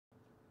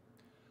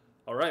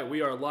All right,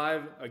 we are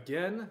live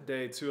again,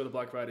 day 2 of the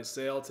Black Friday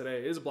sale.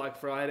 Today is Black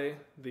Friday,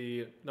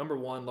 the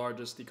 #1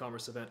 largest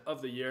e-commerce event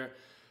of the year.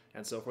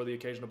 And so for the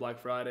occasion of Black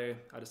Friday,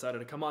 I decided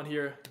to come on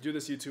here, do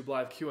this YouTube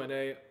live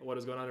Q&A. What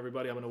is going on,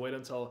 everybody? I'm going to wait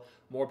until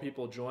more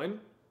people join.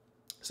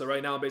 So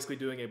right now I'm basically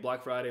doing a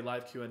Black Friday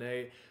live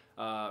Q&A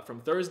from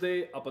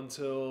Thursday up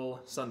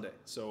until Sunday.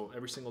 So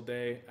every single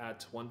day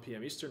at 1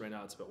 p.m. Eastern. Right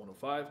now it's about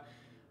 1:05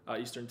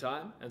 Eastern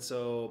time. And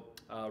so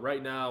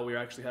right now we're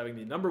actually having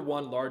the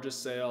 #1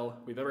 largest sale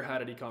we've ever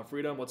had at Ecom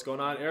Freedom. What's going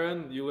on,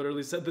 Aaron? You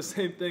literally said the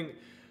same thing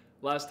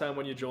last time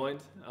when you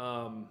joined.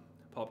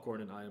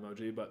 Popcorn and eye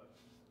emoji, but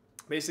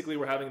basically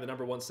we're having the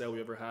 #1 sale we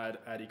ever had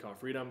at Ecom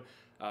Freedom.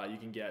 You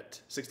can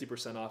get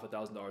 60% off,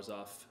 $1,000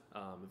 off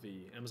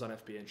the Amazon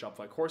FBA and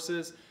Shopify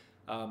courses.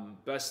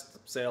 Best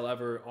sale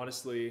ever,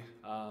 honestly.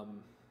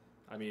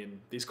 I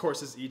mean, these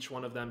courses, each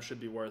one of them should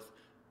be worth,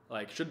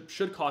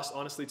 should cost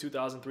honestly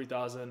 $2,000,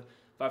 $3,000,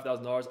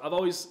 $5,000. I've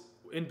always,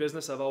 in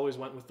business, I've always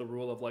went with the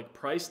rule of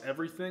price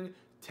everything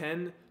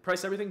 10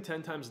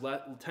 times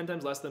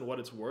less than what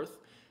it's worth.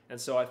 And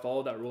so I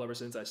followed that rule ever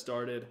since I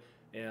started.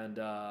 And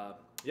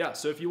yeah,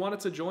 so if you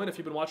wanted to join, if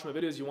you've been watching my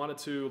videos, you wanted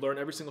to learn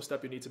every single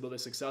step you need to build a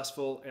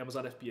successful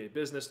Amazon FBA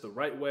business the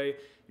right way,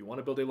 you want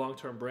to build a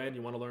long-term brand,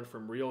 you want to learn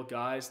from real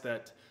guys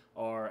that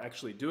are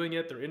actually doing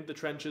it, they're in the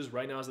trenches,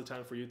 right now is the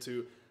time for you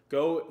to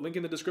go, link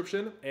in the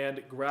description,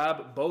 and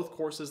grab both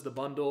courses, the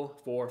bundle,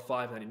 for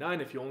 $5.99.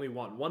 If you only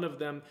want one of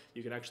them,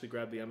 you can actually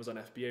grab the Amazon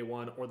FBA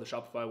one or the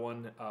Shopify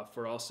one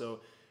for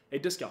also a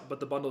discount. But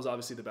the bundle is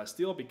obviously the best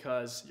deal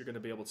because you're going to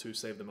be able to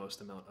save the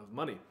most amount of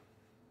money.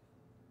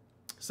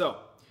 So,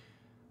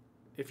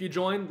 if you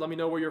join, let me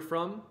know where you're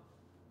from.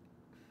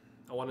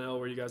 I want to know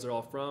where you guys are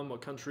all from,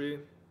 what country.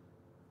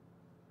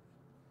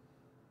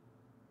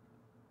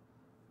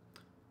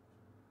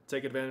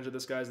 Take advantage of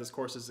this, guys. This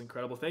course is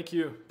incredible. Thank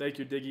you,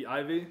 Diggy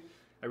Ivy.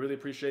 I really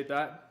appreciate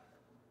that.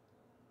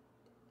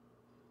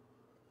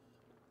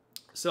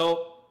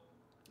 So,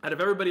 out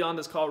of everybody on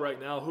this call right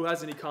now, who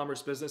has an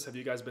e-commerce business? Have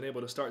you guys been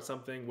able to start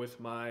something with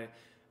my,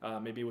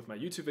 maybe with my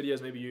YouTube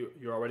videos? Maybe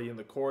you're already in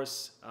the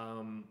course.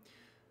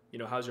 You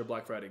know, how's your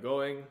Black Friday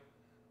going?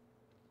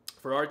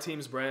 For our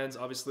team's brands,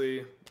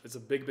 obviously, it's a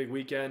big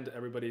weekend.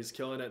 Everybody's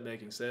killing it,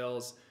 making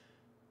sales.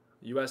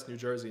 US, New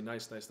Jersey,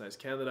 nice.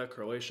 Canada,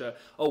 Croatia.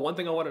 Oh, one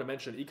thing I wanted to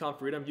mention, Ecom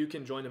Freedom, you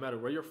can join no matter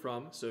where you're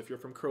from. So if you're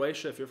from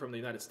Croatia, if you're from the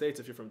United States,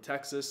 if you're from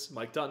Texas,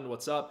 Mike Dutton,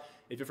 what's up?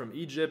 If you're from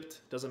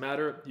Egypt, doesn't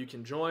matter, you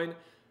can join.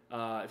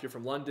 If you're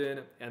from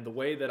London, and the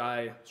way that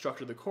I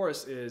structured the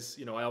course is,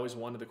 you know, I always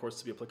wanted the course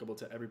to be applicable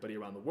to everybody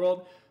around the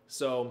world.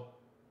 So,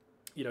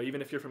 you know,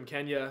 even if you're from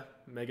Kenya,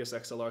 Megas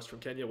XLR's from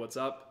Kenya, what's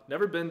up?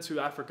 Never been to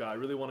Africa. I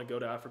really want to go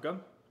to Africa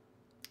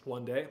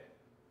one day.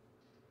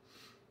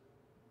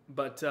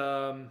 But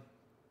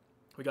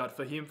we got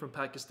Fahim from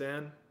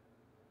Pakistan.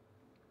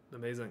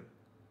 Amazing.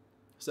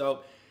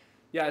 So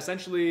yeah,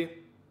 essentially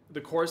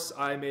the course,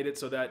 I made it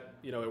so that,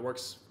 you know, it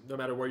works no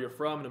matter where you're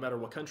from, no matter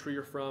what country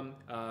you're from.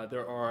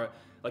 There are,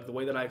 like, the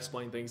way that I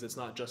explain things, it's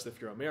not just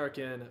if you're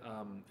American.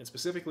 And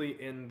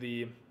specifically in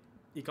the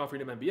Ecom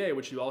Freedom MBA,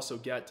 which you also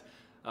get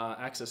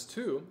access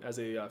to as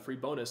a free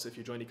bonus if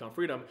you join Ecom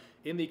Freedom.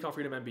 In the Ecom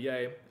Freedom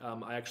MBA,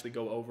 I actually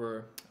go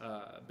over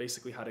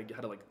basically how to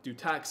do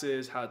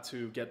taxes, how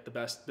to get the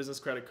best business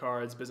credit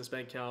cards, business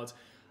bank accounts,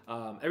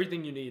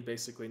 everything you need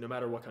basically, no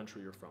matter what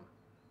country you're from.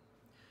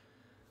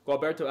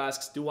 Gualberto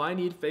asks, do I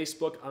need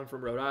Facebook? I'm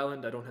from Rhode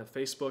Island. I don't have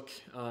Facebook.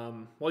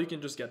 Well, you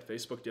can just get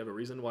Facebook. Do you have a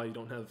reason why you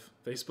don't have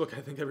Facebook?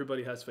 I think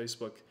everybody has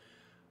Facebook.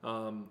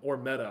 Or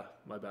Meta.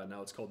 My bad.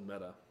 Now it's called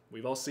Meta.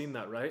 We've all seen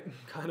that, right?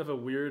 Kind of a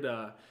weird,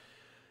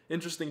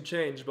 interesting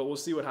change, but we'll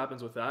see what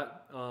happens with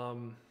that.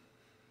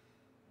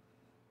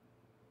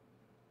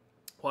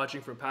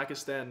 Watching from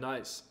Pakistan,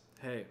 nice.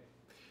 Hey.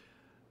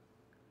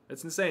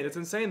 It's insane. It's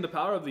insane the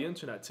power of the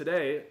internet.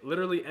 Today,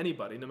 literally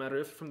anybody, no matter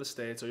if you're from the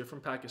States or you're from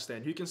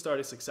Pakistan, you can start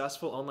a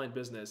successful online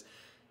business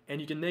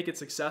and you can make it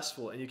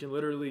successful and you can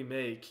literally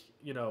make,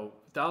 you know,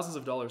 thousands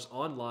of dollars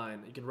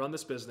online. You can run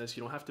this business.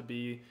 You don't have to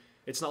be,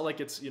 it's not like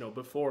it's, you know,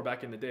 before,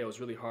 back in the day, it was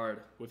really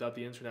hard without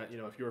the internet. You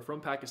know, if you were from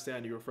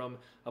Pakistan, you were from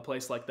a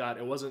place like that,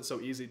 it wasn't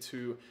so easy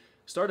to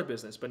start a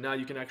business. But now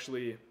you can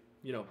actually,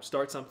 you know,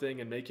 start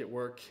something and make it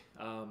work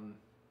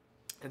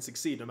and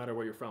succeed no matter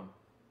where you're from.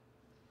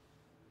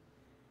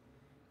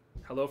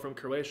 Hello from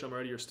Croatia. I'm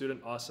already your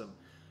student. Awesome.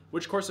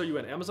 Which course are you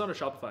in? Amazon or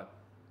Shopify?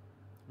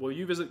 Will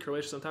you visit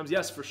Croatia sometimes?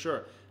 Yes, for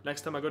sure.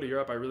 Next time I go to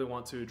Europe, I really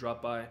want to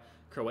drop by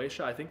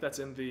Croatia. I think that's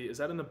in the, is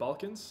that in the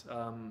Balkans?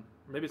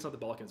 Maybe it's not the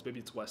Balkans. Maybe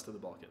it's west of the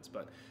Balkans.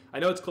 But I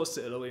know it's close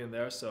to Italy in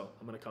there, so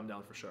I'm going to come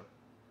down for sure.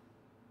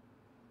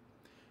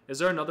 Is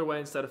there another way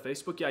instead of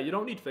Facebook? Yeah, you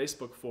don't need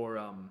Facebook for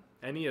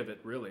any of it,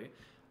 really.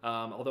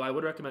 Although I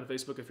would recommend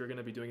Facebook if you're going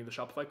to be doing the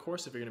Shopify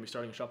course, if you're going to be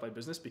starting a Shopify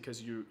business, because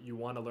you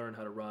want to learn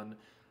how to run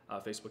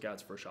Facebook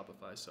ads for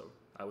Shopify. So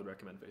I would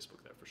recommend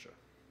Facebook there for sure.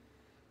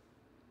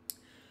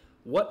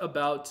 What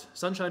about,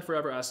 Sunshine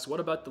Forever asks,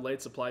 what about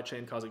delayed supply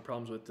chain causing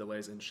problems with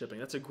delays in shipping?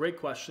 That's a great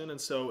question, and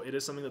so it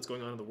is something that's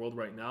going on in the world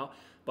right now.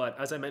 But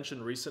as I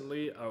mentioned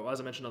recently, or as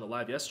I mentioned on the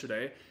live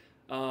yesterday,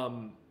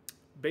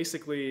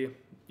 basically,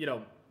 you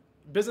know,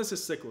 business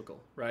is cyclical,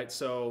 right?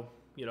 So,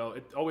 you know,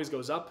 it always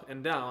goes up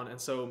and down. And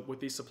so with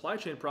these supply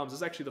chain problems,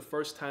 it's actually the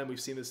first time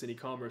we've seen this in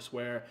e-commerce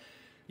where,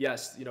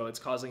 yes, you know, it's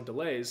causing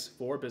delays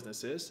for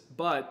businesses,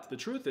 but the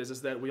truth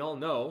is that we all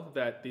know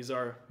that these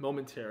are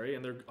momentary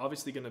and they're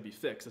obviously going to be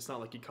fixed. It's not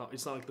like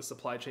the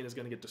supply chain is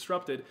going to get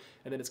disrupted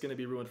and then it's going to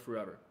be ruined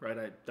forever,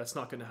 right? That's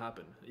not going to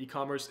happen.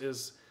 E-commerce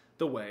is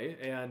the way,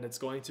 and it's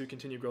going to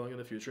continue growing in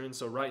the future. And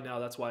so right now,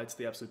 that's why it's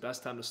the absolute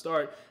best time to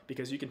start,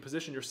 because you can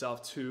position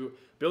yourself to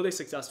build a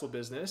successful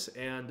business.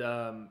 And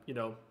you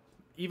know,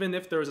 even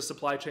if there's a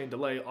supply chain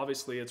delay,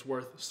 obviously it's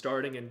worth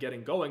starting and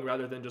getting going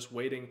rather than just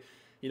waiting,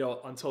 you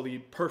know, until the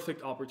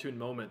perfect opportune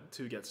moment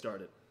to get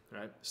started,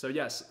 right? So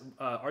yes,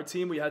 our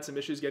team, we had some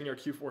issues getting our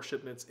Q4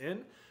 shipments in.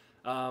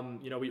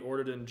 You know, we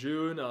ordered in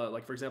June,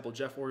 like for example,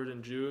 Jeff ordered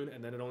in June,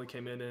 and then it only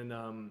came in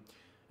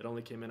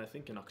I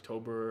think in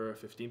October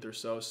 15th or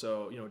so.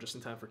 So, you know, just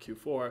in time for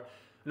Q4.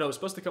 No, it was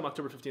supposed to come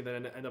October 15th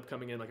and end up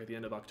coming in like at the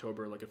end of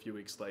October, like a few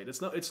weeks late.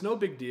 It's no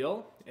big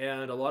deal.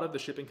 And a lot of the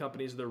shipping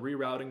companies, they're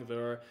rerouting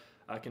their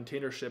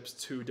container ships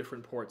to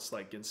different ports,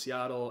 like in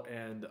Seattle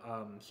and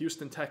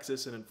Houston,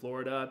 Texas, and in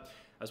Florida,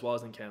 as well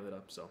as in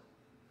Canada. So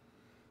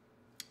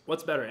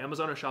what's better,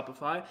 Amazon or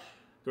Shopify?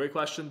 Great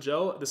question,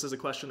 Joe. This is a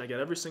question I get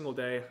every single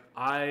day.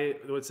 I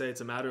would say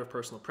it's a matter of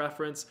personal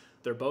preference.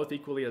 They're both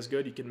equally as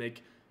good. You can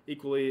make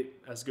equally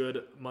as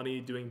good money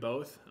doing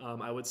both.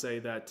 I would say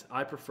that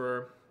I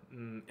prefer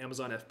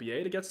Amazon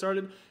FBA to get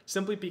started,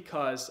 simply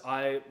because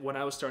when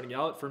I was starting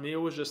out, for me, it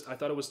was just, I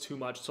thought it was too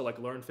much to like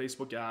learn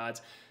Facebook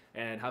ads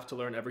and have to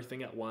learn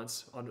everything at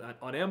once.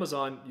 On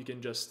Amazon, you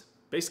can just,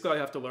 basically all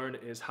you have to learn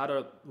is how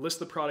to list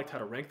the product, how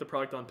to rank the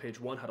product on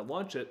page 1, how to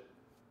launch it,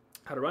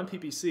 how to run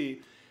PPC.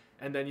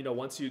 And then, you know,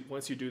 once you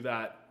do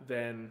that,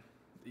 then,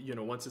 you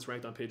know, once it's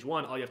ranked on page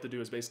 1, all you have to do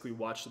is basically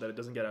watch so that it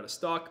doesn't get out of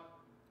stock,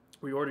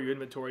 reorder your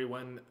inventory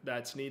when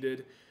that's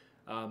needed,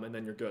 and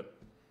then you're good.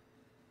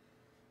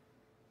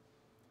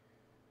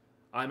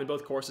 I'm in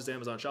both courses,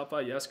 Amazon,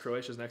 Shopify. Yes,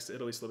 Croatia is next to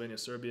Italy, Slovenia,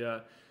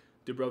 Serbia.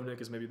 Dubrovnik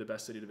is maybe the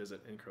best city to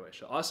visit in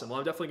Croatia. Awesome. Well,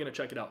 I'm definitely going to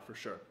check it out for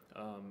sure.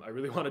 I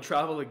really want to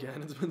travel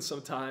again. It's been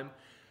some time,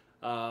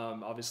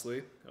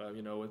 obviously,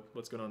 you know, with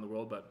what's going on in the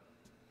world. But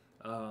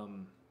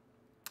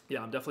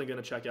yeah, I'm definitely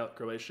going to check out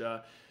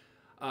Croatia.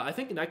 I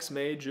think next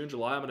May, June,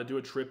 July, I'm going to do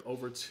a trip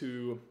over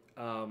to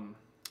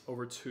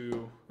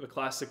the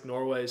classic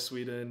Norway,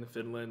 Sweden,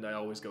 Finland. I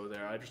always go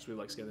there. I just really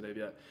like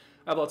Scandinavia.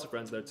 I have lots of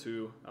friends there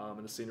too,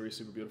 and the scenery is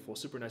super beautiful,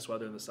 super nice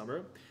weather in the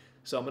summer.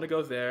 So I'm going to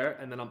go there,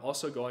 and then I'm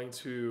also going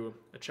to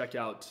check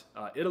out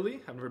Italy.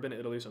 I've never been to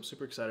Italy, so I'm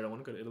super excited. I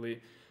want to go to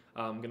Italy.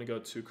 I'm going to go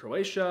to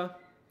Croatia,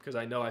 because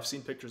I know I've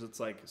seen pictures.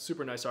 It's like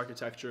super nice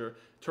architecture,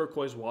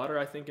 turquoise water,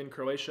 I think, in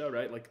Croatia,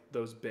 right? Like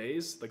those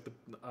bays, like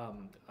I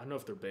don't know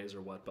if they're bays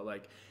or what, but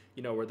like,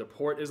 you know, where the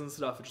port is and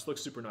stuff, it just looks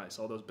super nice,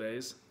 all those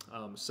bays.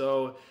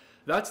 So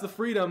that's the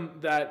freedom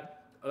that,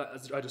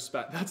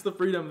 that's the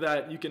freedom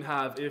that you can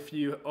have if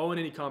you own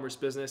an e-commerce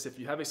business, if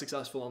you have a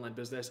successful online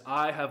business.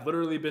 I have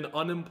literally been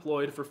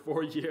unemployed for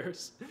 4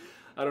 years.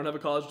 I don't have a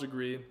college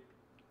degree.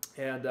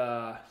 And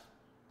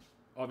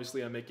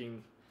obviously I'm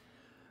making,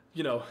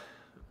 you know,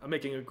 I'm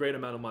making a great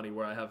amount of money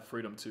where I have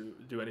freedom to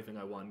do anything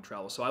I want and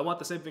travel. So I want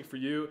the same thing for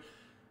you.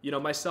 You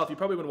know, myself, you've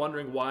probably been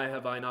wondering why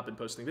have I not been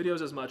posting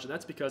videos as much, and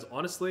that's because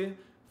honestly,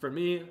 for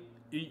me,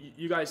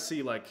 you guys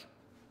see, like,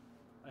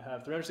 I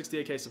have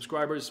 368K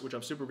subscribers, which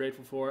I'm super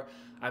grateful for.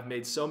 I've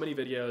made so many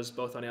videos,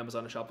 both on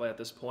Amazon and Shopify at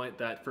this point,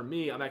 that for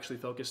me, I'm actually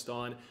focused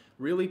on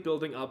really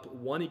building up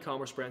one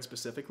e-commerce brand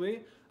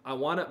specifically.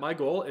 My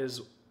goal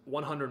is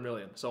 100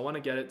 million. So I want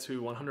to get it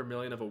to 100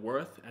 million of a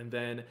worth, and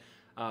then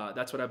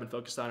that's what I've been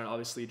focused on, and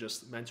obviously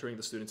just mentoring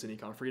the students in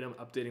Ecom Freedom,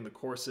 updating the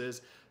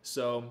courses.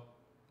 So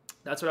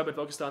that's what I've been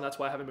focused on. That's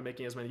why I haven't been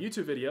making as many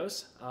YouTube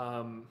videos,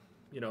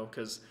 you know,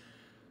 because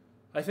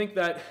I think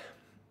that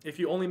if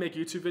you only make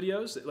YouTube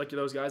videos, like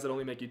those guys that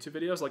only make YouTube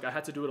videos, like I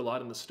had to do it a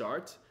lot in the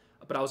start,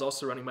 but I was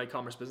also running my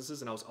e-commerce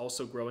businesses and I was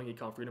also growing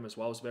Ecom Freedom as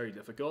well. It was very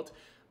difficult.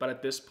 But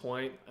at this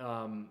point,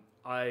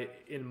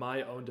 in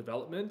my own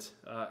development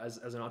as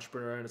an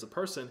entrepreneur and as a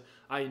person,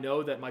 I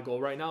know that my goal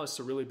right now is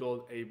to really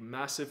build a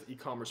massive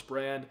e-commerce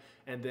brand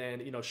and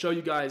then, you know, show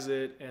you guys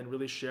it and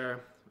really share,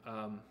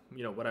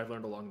 you know, what I've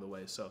learned along the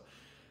way. So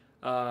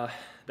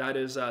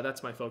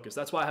that's my focus.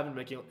 That's why I haven't been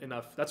making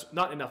enough. That's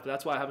not enough, but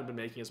that's why I haven't been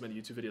making as many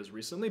YouTube videos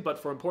recently. But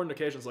for important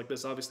occasions like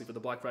this, obviously for the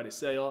Black Friday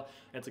sale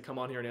and to come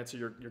on here and answer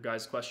your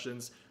guys'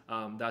 questions,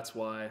 that's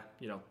why,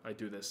 you know, I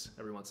do this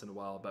every once in a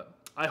while. But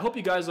I hope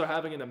you guys are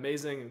having an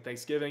amazing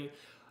Thanksgiving.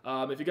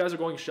 If you guys are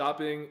going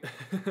shopping,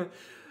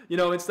 you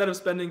know, instead of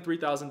spending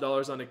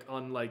 $3,000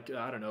 on like,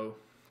 I don't know,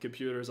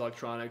 computers,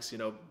 electronics, you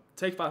know,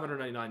 take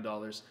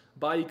 $599,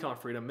 buy Ecom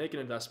Freedom, make an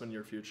investment in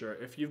your future.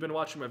 If you've been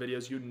watching my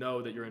videos, you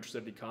know that you're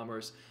interested in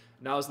e-commerce.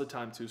 Now's the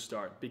time to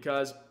start,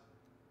 because,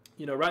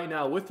 you know, right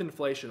now with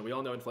inflation, we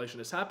all know inflation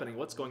is happening.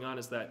 What's going on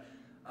is that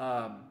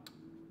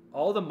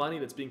all the money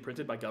that's being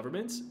printed by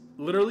governments,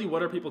 literally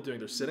what are people doing?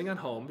 They're sitting at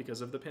home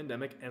because of the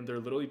pandemic, and they're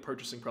literally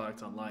purchasing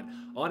products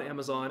online on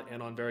Amazon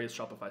and on various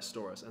Shopify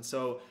stores. And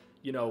so,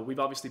 we've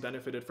obviously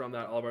benefited from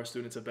that. All of our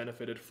students have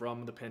benefited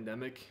from the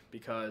pandemic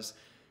because,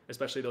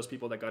 especially those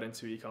people that got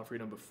into ecom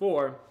freedom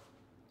before,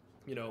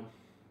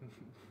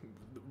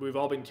 we've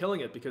all been killing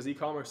it because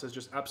e-commerce has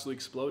just absolutely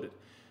exploded.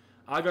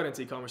 I got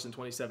into e-commerce in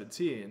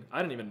 2017.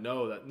 I didn't even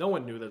know that. No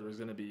one knew that there was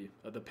going to be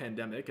the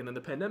pandemic. And then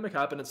the pandemic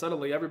happened, and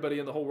suddenly everybody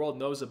in the whole world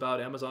knows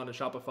about Amazon and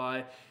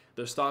Shopify.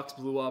 Their stocks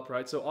blew up,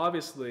 right? So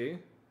obviously,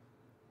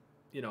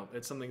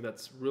 it's something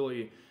that's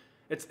really,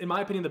 it's, in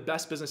my opinion, the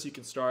best business you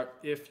can start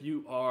if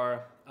you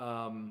are,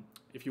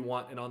 if you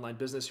want an online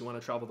business, you want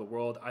to travel the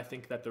world. I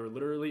think that there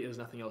literally is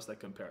nothing else that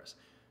compares.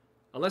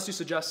 Unless you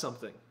suggest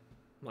something.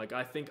 Like,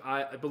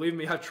 believe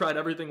me, I've tried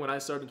everything when I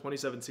started in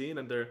 2017,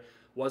 and there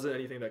wasn't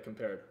anything that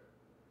compared.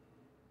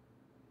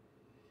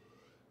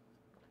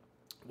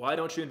 Why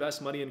don't you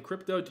invest money in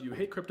crypto? Do you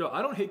hate crypto?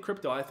 I don't hate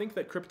crypto. I think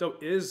that crypto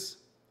is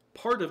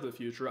part of the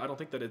future. I don't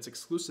think that it's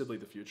exclusively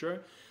the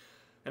future.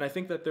 And I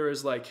think that there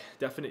is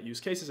definite use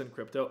cases in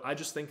crypto. I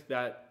just think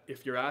that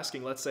if you're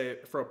asking, let's say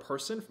for a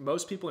person,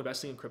 most people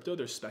investing in crypto,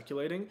 they're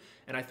speculating.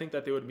 And I think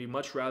that they'd be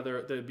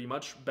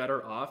much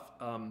better off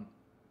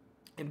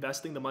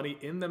investing the money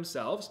in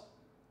themselves,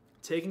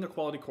 taking a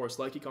quality course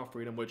like Ecom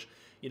Freedom, which,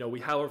 we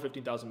have over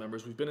 15,000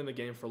 members. We've been in the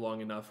game for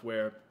long enough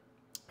where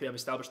we have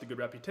established a good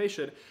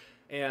reputation.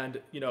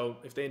 And,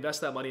 if they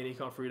invest that money in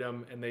Ecom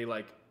Freedom and they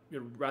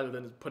rather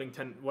than putting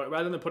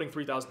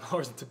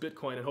 $3,000 into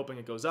Bitcoin and hoping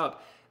it goes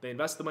up, they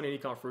invest the money in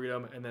Ecom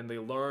Freedom, and then they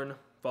learn,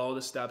 follow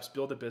the steps,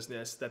 build a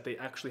business that they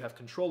actually have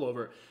control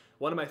over.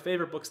 One of my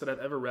favorite books that I've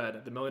ever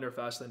read, The Millionaire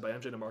Fastlane by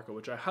MJ DeMarco,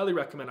 which I highly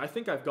recommend. I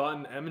think I've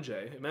gotten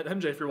MJ,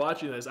 if you're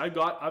watching this, I've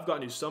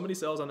gotten you so many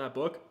sales on that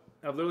book.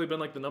 I've literally been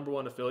the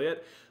 #1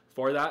 affiliate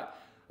for that.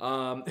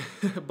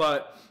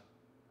 But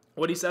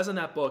what he says in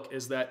that book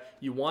is that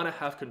you want to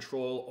have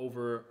control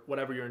over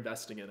whatever you're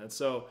investing in. And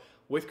so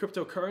with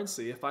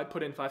cryptocurrency, if I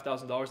put in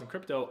 $5,000 in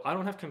crypto, I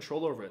don't have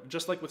control over it.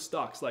 Just like with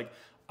stocks,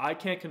 I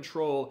can't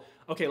control,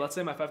 okay, let's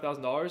say my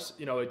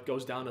 $5,000, it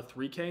goes down to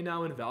 3K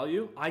now in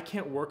value. I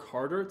can't work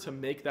harder to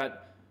make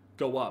that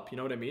go up. You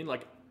know what I mean?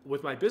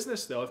 With my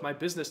business though, if my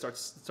business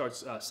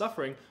starts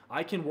suffering,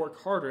 I can work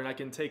harder and I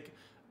can take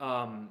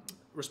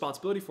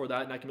responsibility for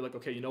that, and I can be like,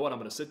 okay, you know what, I'm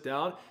going to sit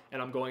down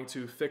and I'm going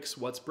to fix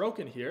what's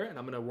broken here, and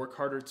I'm going to work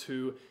harder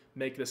to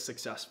make this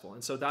successful.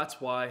 And so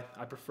that's why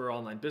I prefer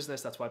online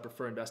business. That's why I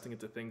prefer investing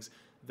into things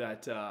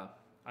that I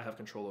have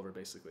control over,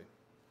 basically.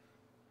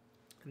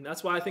 And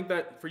that's why I think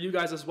that for you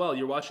guys as well,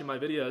 you're watching my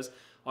videos,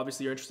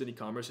 obviously you're interested in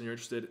e-commerce and you're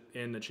interested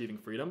in achieving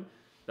freedom.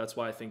 That's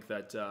why I think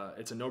that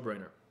it's a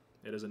no-brainer.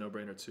 It is a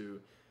no-brainer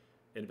to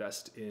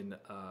invest in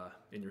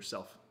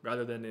yourself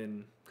rather than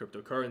in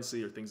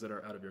cryptocurrency or things that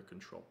are out of your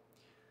control.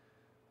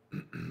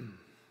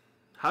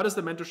 How does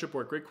the mentorship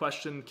work? Great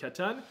question,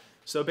 Ketan.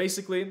 So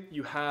basically,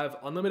 you have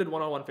unlimited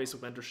one-on-one Facebook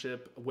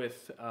mentorship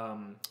with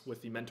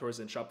the mentors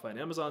in Shopify and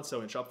Amazon.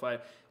 So in Shopify,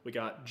 we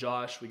got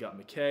Josh, we got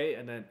McCay,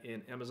 and then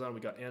in Amazon,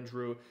 we got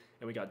Andrew,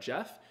 and we got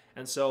Jeff.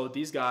 And so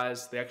these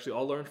guys, they actually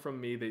all learned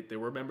from me. They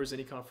were members in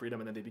Ecom Freedom,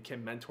 and then they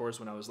became mentors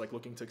when I was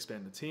looking to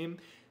expand the team.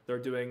 They're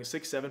doing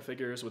 6-7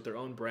 figures with their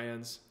own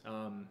brands.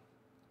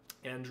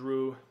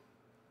 Andrew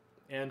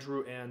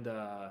and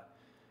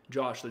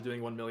Josh, they're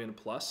doing 1 million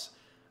plus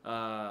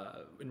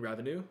in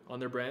revenue on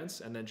their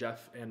brands, and then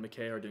Jeff and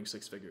McCay are doing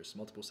 6 figures,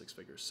 multiple 6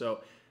 figures.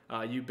 So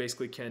you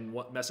basically can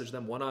message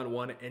them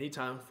one-on-one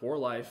anytime for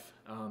life.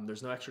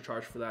 There's no extra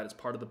charge for that. It's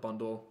part of the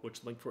bundle,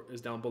 which link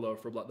is down below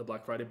for the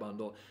Black Friday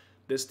bundle.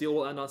 This deal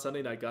will end on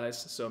Sunday night, guys,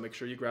 so make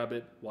sure you grab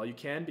it while you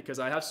can, because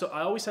I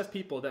always have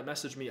people that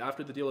message me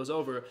after the deal is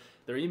over.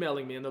 They're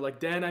emailing me and they're like,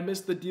 Dan, I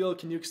missed the deal.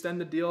 Can you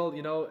extend the deal?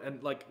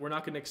 And we're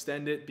not going to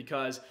extend it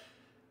because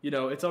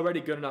it's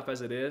already good enough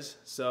as it is.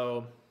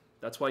 So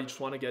that's why you just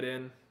want to get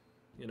in.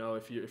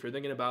 If you're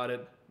thinking about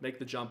it, make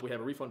the jump. We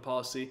have a refund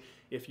policy.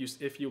 If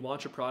you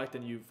launch a product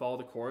and you follow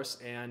the course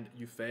and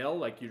you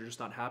fail, you're just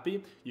not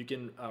happy, you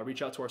can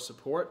reach out to our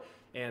support,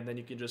 and then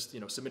you can just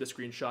submit a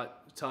screenshot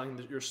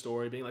telling your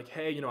story, being like,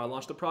 hey, I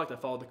launched the product, I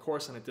followed the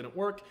course, and it didn't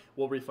work.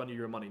 We'll refund you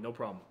your money, no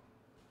problem.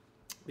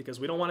 Because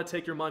we don't want to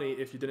take your money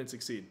if you didn't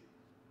succeed.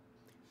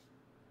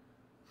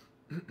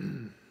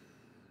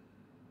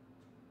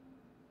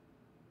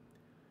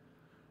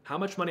 How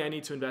much money I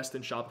need to invest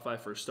in Shopify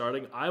for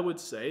starting? I would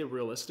say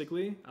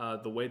realistically,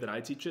 the way that I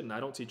teach it, and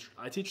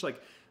I teach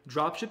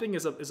drop shipping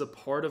is a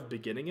part of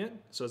beginning it,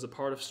 so as a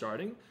part of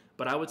starting.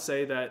 But I would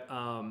say that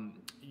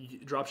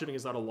drop shipping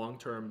is not a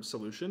long-term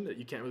solution. That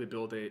you can't really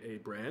build a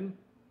brand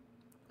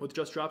with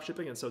just drop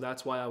shipping, and so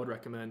that's why I would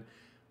recommend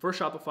for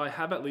Shopify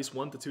have at least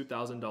 $1,000 to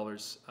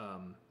 $2,000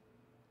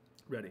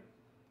 ready.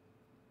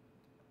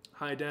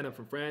 Hi Dan, I'm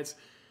from France. Do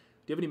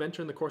you have any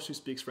mentor in the course who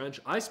speaks French?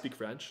 I speak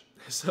French,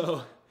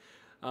 so.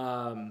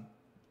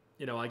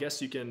 I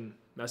guess you can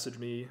message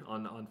me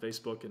on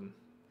Facebook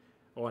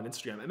or on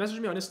Instagram. And message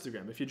me on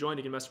Instagram. If you join,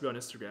 you can message me on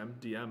Instagram,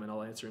 DM, and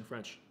I'll answer in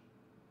French.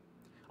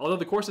 Although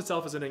the course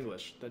itself is in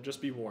English, that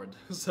just be warned.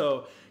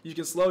 So you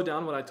can slow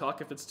down when I talk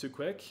if it's too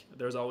quick.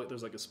 There's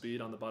like a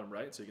speed on the bottom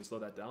right, so you can slow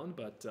that down.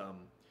 But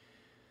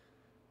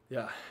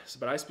yeah,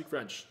 but I speak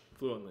French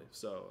fluently,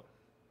 so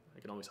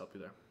I can always help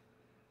you there.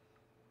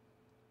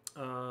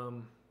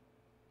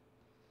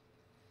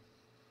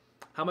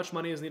 How much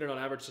money is needed on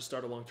average to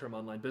start a long-term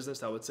online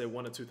business? I would say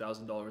 $1,000 to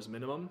 $2,000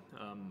 minimum.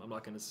 I'm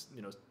not going to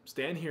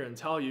stand here and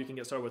tell you can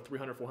get started with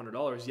 $300,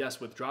 $400.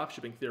 Yes, with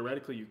dropshipping,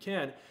 theoretically you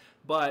can,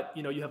 but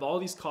you have all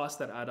these costs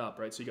that add up,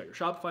 right? So you got your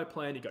Shopify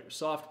plan, you got your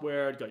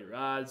software, you got your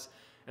ads,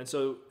 and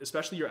so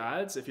especially your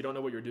ads, if you don't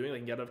know what you're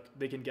doing,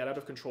 they can get out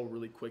of control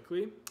really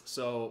quickly.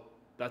 So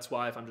that's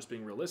why, if I'm just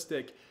being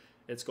realistic,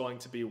 it's going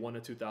to be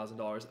 $1,000 to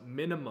 $2,000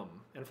 minimum.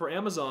 And for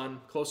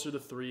Amazon, closer to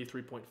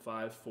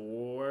 3.5,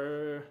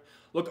 4.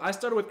 Look, I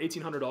started with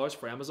 $1,800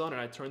 for Amazon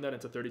and I turned that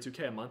into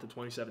 $32K a month in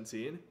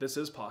 2017. This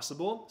is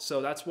possible.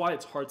 So that's why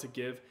it's hard to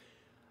give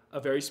a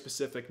very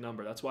specific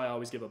number. That's why I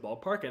always give a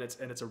ballpark, and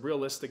it's a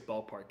realistic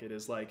ballpark. It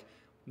is like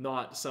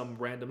not some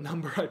random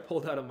number I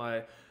pulled out of my,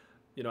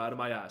 out of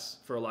my ass,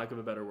 for a lack of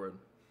a better word.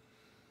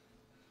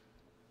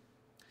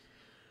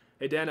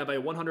 Hey Dan, I have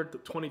a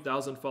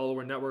 120,000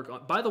 follower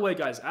network. By the way,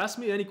 guys, ask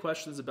me any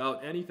questions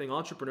about anything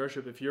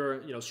entrepreneurship. If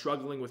you're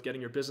struggling with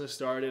getting your business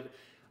started,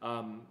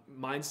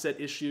 mindset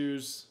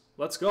issues,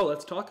 let's go.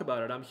 Let's talk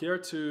about it. I'm here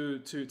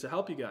to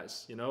help you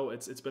guys.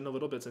 It's been a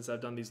little bit since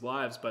I've done these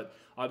lives, but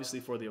obviously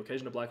for the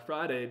occasion of Black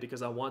Friday,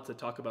 because I want to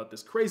talk about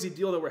this crazy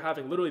deal that we're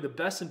having, literally the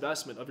best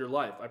investment of your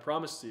life. I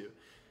promise to you.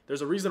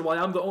 There's a reason why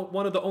I'm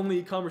one of the only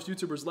e-commerce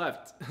YouTubers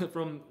left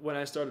from when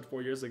I started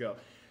 4 years ago.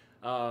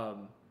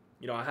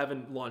 I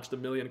haven't launched a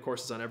million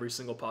courses on every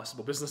single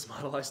possible business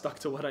model. I stuck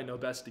to what I know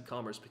best,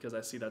 e-commerce, because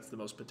I see that's the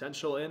most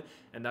potential in,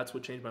 and that's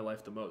what changed my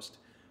life the most.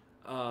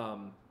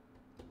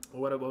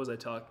 What was I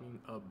talking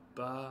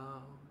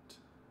about?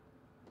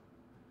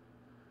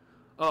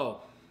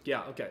 Oh,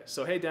 yeah, okay.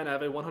 So, hey, Dan, I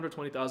have a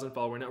 120,000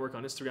 follower network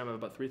on Instagram. I have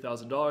about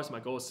 $3,000. My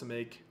goal is to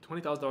make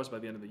 $20,000 by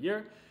the end of the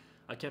year.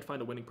 I can't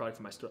find a winning product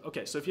for my store.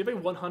 Okay, so if you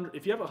have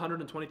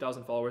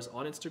 120,000 followers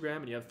on Instagram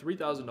and you have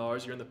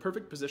 $3,000, you're in the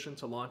perfect position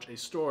to launch a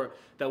store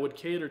that would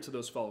cater to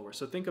those followers.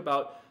 So think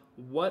about,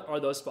 what are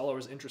those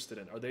followers interested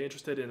in? Are they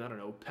interested in, I don't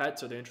know,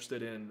 pets? Are they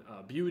interested in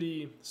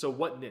beauty? So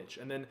what niche?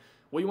 And then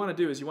what you want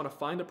to do is you want to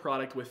find a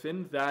product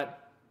within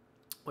that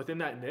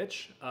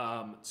niche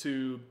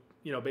to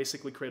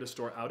basically create a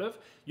store out of.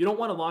 You don't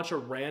want to launch a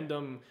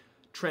random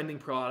trending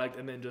product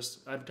and then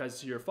just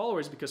advertise to your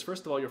followers, because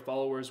first of all, your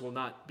followers will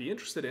not be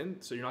interested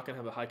in, so you're not going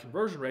to have a high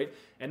conversion rate,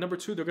 and number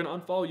two, they're going to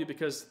unfollow you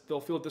because they'll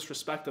feel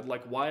disrespected.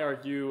 Like, why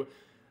are you?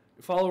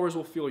 Followers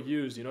will feel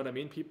used. You know what I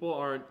mean? People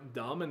aren't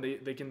dumb, and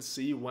they can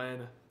see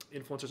when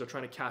influencers are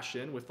trying to cash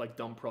in with like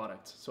dumb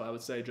products. So I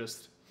would say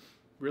just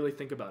really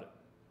think about it.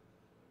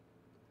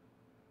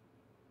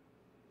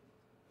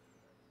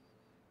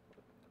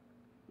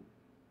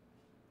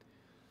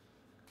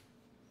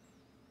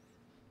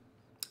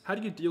 How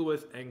do you deal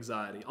with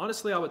anxiety?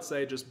 Honestly, I would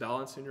say just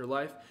balance in your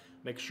life.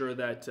 Make sure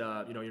that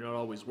you're not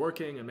always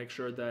working, and make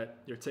sure that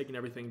you're taking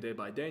everything day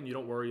by day and you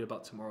don't worry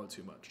about tomorrow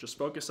too much. Just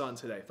focus on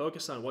today.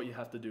 Focus on what you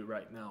have to do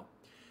right now.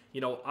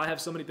 I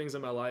have so many things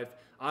in my life.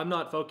 I'm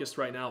not focused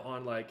right now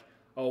on like,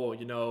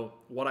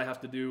 what I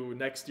have to do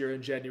next year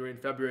in January and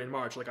February and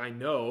March. Like, I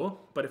know,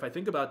 but if I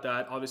think about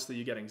that, obviously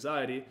you get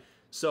anxiety.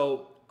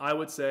 So I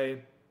would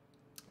say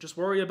just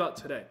worry about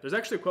today. There's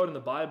actually a quote in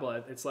the Bible.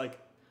 It's like,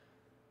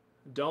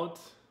 don't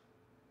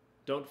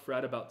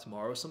fret about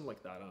tomorrow, something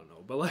like that. I don't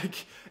know. But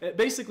like,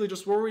 basically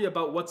just worry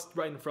about what's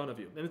right in front of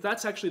you. And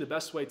that's actually the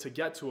best way to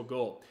get to a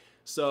goal.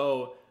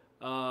 So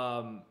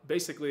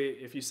basically,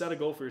 if you set a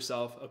goal for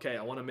yourself, okay,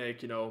 I want to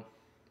make,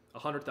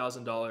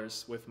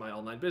 $100,000 with my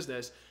online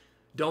business.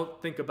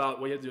 Don't think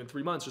about what you have to do in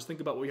 3 months. Just think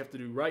about what you have to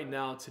do right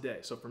now, today.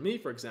 So for me,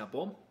 for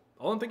example,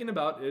 all I'm thinking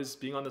about is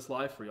being on this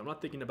live for you. I'm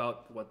not thinking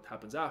about what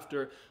happens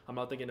after. I'm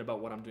not thinking about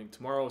what I'm doing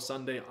tomorrow,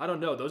 Sunday. I don't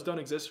know. Those don't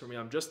exist for me.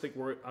 I'm just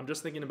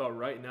thinking about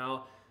right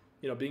now,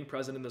 being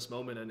present in this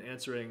moment and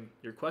answering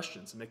your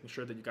questions and making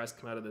sure that you guys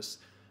come out of this,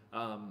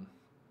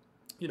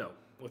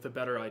 with a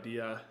better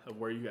idea of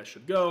where you guys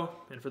should go.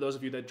 And for those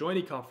of you that join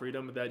Ecom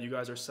Freedom, that you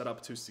guys are set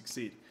up to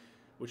succeed,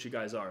 which you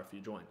guys are if you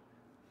join.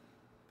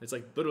 It's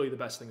like literally the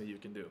best thing that you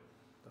can do.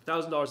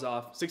 $1,000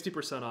 off,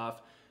 60%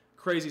 off,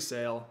 crazy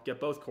sale,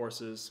 get both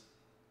courses.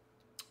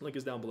 Link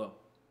is down below.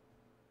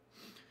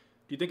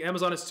 Do you think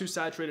Amazon is too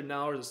saturated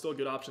now, or is it still a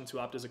good option to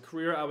opt as a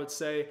career? I would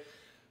say,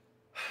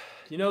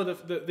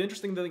 the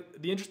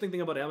interesting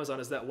thing about Amazon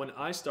is that when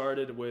I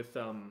started with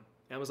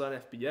Amazon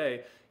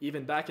FBA,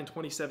 even back in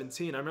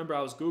 2017, I remember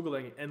I was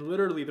Googling, and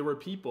literally there were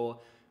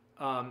people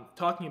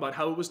talking about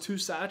how it was too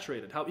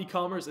saturated, how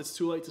e-commerce, it's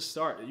too late to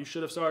start. You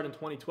should have started in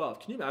 2012.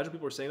 Can you imagine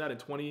people were saying that in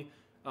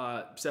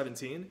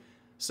 2017?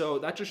 So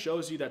that just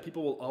shows you that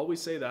people will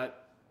always say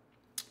that.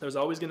 There's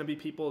always going to be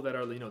people that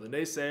are, the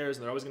naysayers,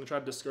 and they're always going to try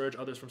to discourage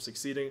others from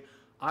succeeding.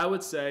 I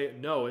would say,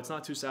 no, it's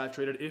not too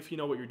saturated. If you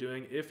know what you're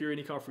doing, if you're in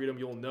Ecom Freedom,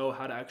 you'll know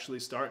how to actually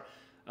start.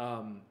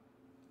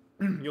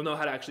 You'll know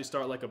how to actually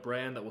start like a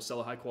brand that will sell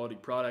a high quality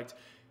product.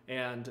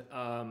 and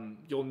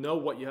you'll know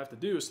what you have to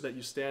do so that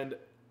you stand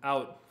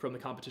out from the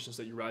competition,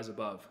 so that you rise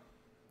above,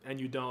 and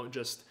you don't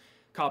just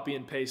copy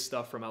and paste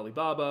stuff from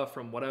Alibaba,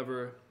 from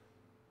whatever.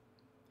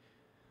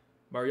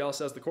 Marielle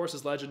says, the course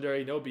is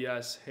legendary, no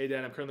BS. Hey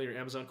Dan, I'm currently in your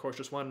Amazon course.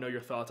 Just want to know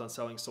your thoughts on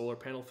selling solar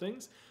panel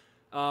things.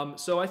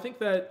 So I think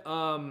that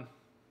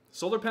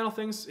solar panel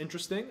things,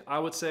 interesting. I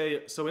would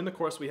say, so in the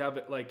course we have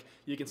like,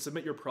 you can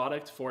submit your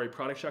product for a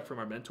product check from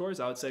our mentors.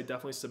 I would say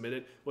definitely submit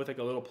it with like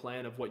a little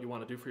plan of what you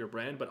want to do for your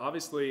brand. But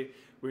obviously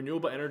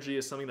renewable energy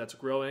is something that's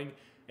growing.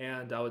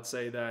 And I would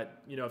say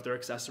that, you know, if there are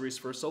accessories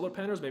for solar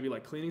panels, maybe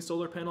like cleaning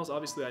solar panels,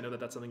 obviously I know that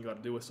that's something you got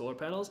to do with solar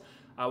panels.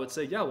 I would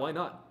say, yeah, why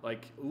not?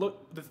 Like,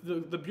 look,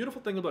 the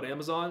beautiful thing about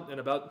Amazon and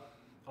about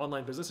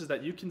online business is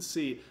that you can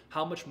see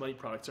how much money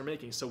products are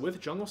making. So with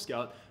Jungle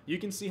Scout, you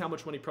can see how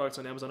much money products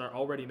on Amazon are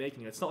already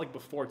making. It's not like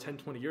before 10,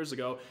 20 years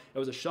ago, it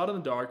was a shot in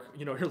the dark.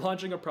 You know, you're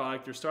launching a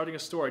product, you're starting a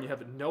store, and you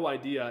have no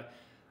idea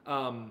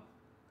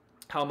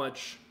how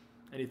much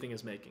anything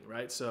is making,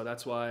 right? So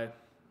that's why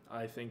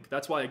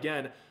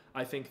again,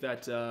 I think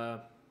that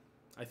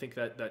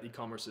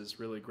e-commerce is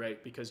really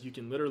great, because you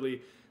can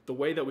literally, the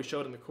way that we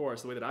showed in the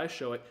course, the way that I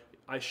show it,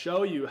 I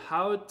show you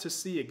how to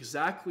see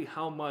exactly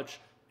how much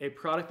a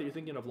product that you're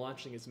thinking of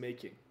launching is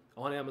making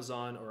on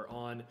Amazon or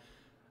on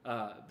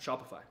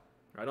Shopify.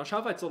 Right? On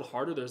Shopify, it's a little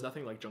harder. There's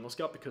nothing like Jungle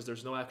Scout, because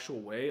there's no actual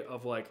way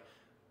of like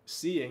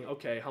seeing,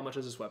 okay, how much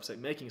is this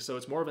website making? So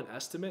it's more of an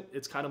estimate.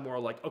 It's kind of more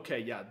like, okay,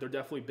 yeah, they're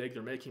definitely big,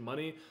 they're making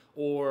money,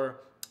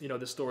 or, you know,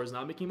 this store is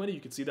not making money. You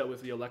can see that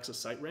with the Alexa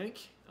site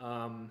rank.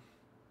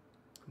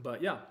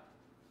 But yeah.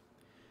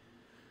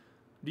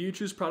 Do you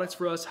choose products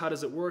for us? How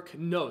does it work?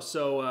 No.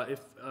 So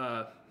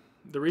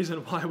the reason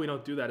why we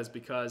don't do that is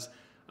because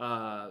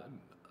I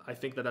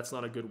think that that's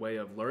not a good way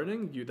of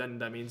learning.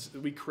 That means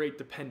we create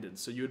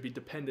dependence. So you would be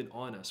dependent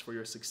on us for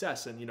your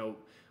success. And, you know,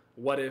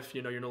 what if,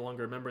 you know, you're no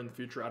longer a member in the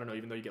future? I don't know,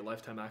 even though you get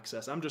lifetime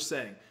access. I'm just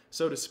saying,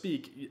 so to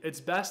speak,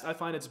 I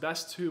find it's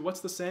best to, what's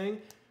the saying?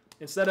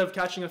 Instead of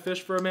catching a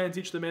fish for a man,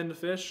 teach the man to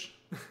fish.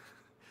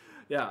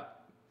 Yeah,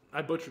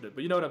 I butchered it,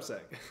 but you know what I'm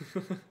saying.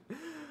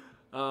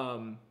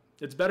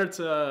 It's better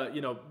to,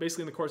 you know,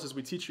 basically in the courses,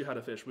 we teach you how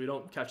to fish. We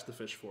don't catch the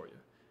fish for you.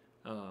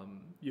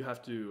 You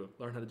have to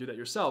learn how to do that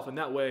yourself, and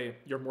that way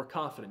you're more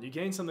confident. You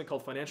gain something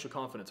called financial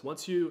confidence.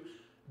 Once you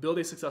build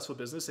a successful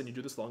business and you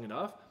do this long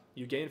enough,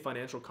 you gain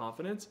financial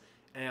confidence,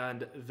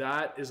 and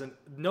that is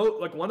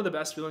like one of the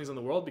best feelings in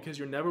the world, because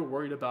you're never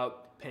worried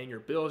about paying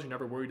your bills. You're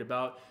never worried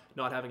about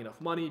not having enough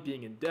money,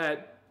 being in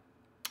debt.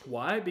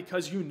 Why?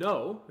 Because you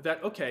know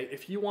that, okay,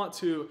 if you want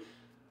to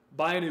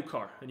buy a new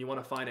car and you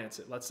want to finance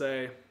it, let's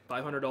say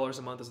 $500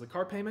 a month is the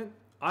car payment,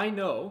 I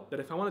know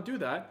that if I want to do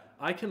that,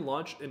 I can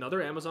launch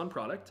another Amazon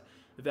product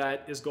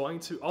that is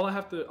going to, all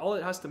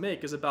it has to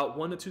make is about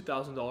 $1,000 to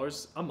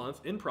 $2,000 a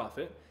month in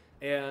profit,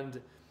 and,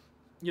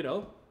 you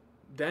know,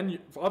 then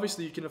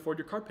obviously you can afford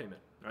your car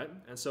payment, right?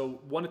 And so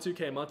 1 to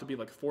 2K a month would be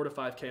like 4 to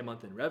 5K a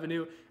month in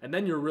revenue, and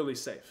then you're really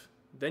safe.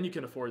 Then you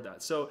can afford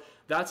that. So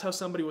that's how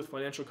somebody with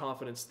financial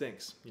confidence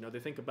thinks. You know, they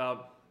think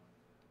about,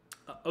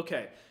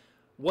 okay,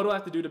 what do I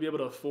have to do to be able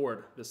to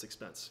afford this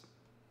expense?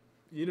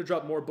 You need to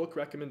drop more book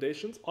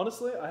recommendations.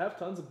 Honestly, I have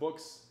tons of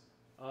books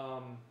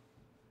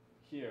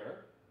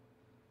here.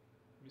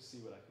 Let me see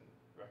what I can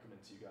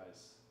recommend to you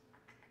guys.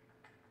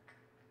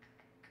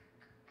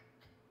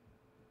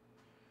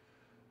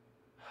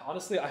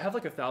 Honestly, I have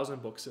like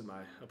 1,000 books in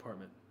my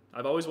apartment.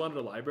 I've always wanted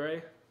a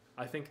library.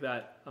 I think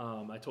that,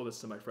 I told this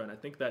to my friend, I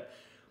think that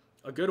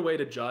a good way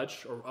to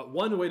judge, or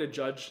one way to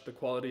judge the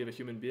quality of a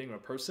human being or a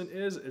person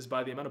is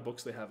by the amount of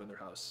books they have in their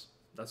house.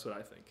 That's what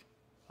I think.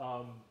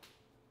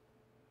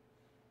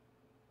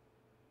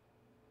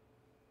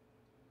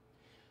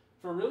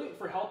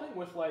 For helping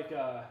with like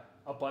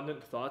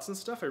abundant thoughts and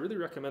stuff, I really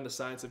recommend The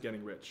Science of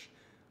Getting Rich.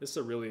 This is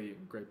a really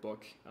great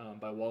book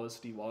by Wallace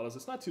D. Wattles.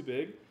 It's not too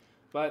big,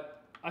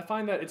 but I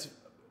find that it's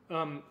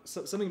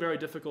something very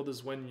difficult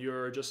is when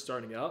you're just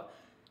starting out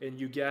and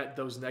you get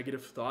those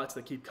negative thoughts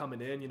that keep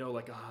coming in, you know,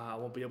 like, I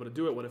won't be able to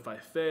do it. What if I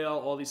fail?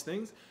 All these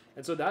things.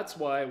 And so that's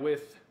why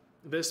with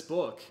this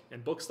book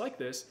and books like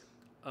this,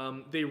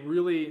 they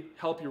really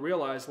help you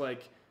realize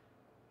like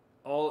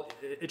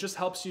it just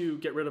helps you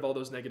get rid of all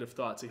those negative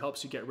thoughts. It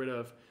helps you get rid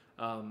of,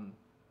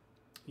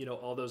 you know,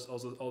 all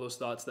those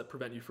thoughts that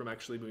prevent you from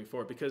actually moving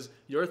forward, because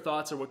your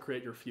thoughts are what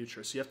create your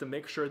future. So you have to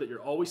make sure that you're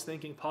always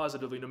thinking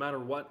positively no matter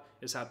what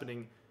is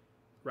happening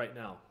right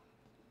now.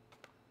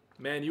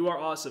 Man, you are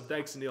awesome.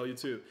 Thanks, Neil. You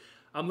too.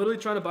 I'm literally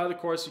trying to buy the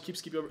course. You keep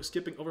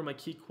skipping over my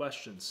key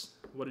questions.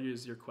 What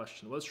is your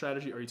question? What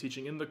strategy are you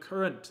teaching in the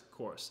current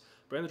course?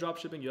 Brand the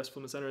dropshipping, US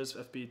fulfillment centers,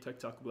 FB,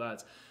 TikTok, Google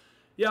Ads.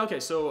 Yeah, okay,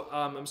 so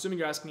I'm assuming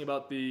you're asking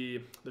about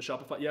the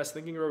Shopify. Yes,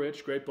 Think and Grow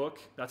Rich, great book.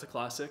 That's a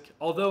classic.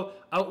 Although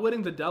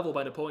Outwitting the Devil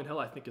by Napoleon Hill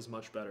I think is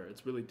much better.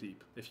 It's really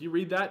deep. If you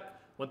read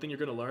that, one thing you're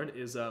going to learn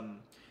is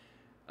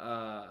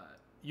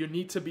you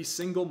need to be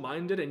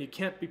single-minded, and you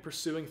can't be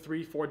pursuing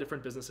 3-4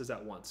 different businesses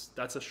at once.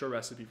 That's a sure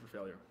recipe for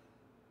failure.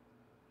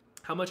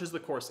 How much is the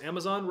course?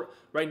 Amazon,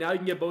 right now you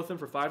can get both of them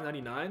for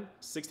 $5.99,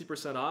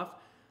 60% off.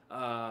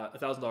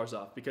 $1,000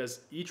 off,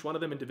 because each one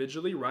of them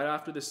individually, right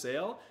after the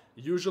sale,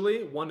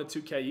 usually 1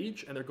 to 2K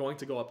each, and they're going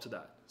to go up to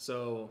that.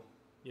 So,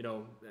 you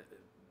know,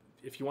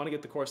 if you want to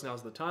get the course,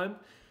 now's the time.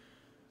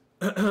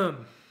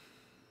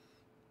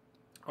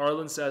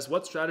 Arlen says,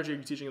 what strategy are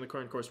you teaching in the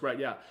current course? Right,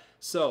 yeah.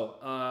 So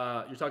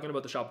you're talking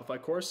about the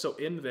Shopify course. So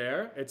in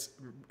there, it's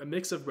a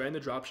mix of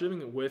branded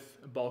dropshipping with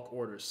bulk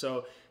orders.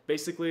 So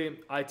basically,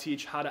 I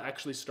teach how to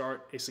actually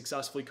start a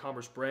successful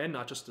e-commerce brand,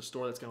 not just a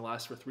store that's going to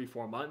last for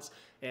 3-4 months.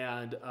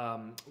 And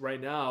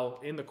right now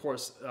in the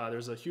course,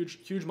 there's a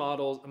huge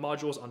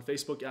modules on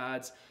Facebook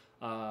ads.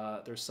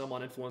 There's some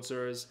on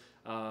influencers.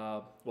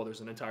 Well,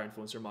 there's an entire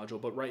influencer module,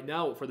 but right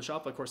now for the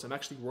Shopify course, I'm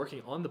actually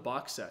working on the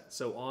box set.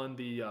 So on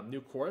the new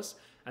course,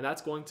 and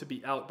that's going to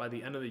be out by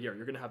the end of the year.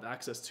 You're going to have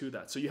access to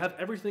that. So you have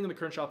everything in the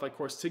current Shopify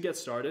course to get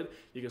started.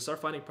 You can start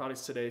finding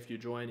products today if you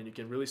join, and you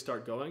can really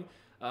start going.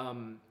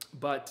 I'm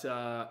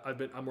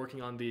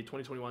working on the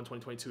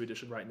 2021-2022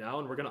 edition right now,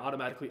 and we're going to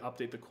automatically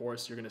update the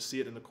course. You're going to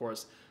see it in the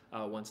course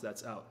once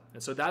that's out.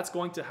 And so that's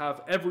going to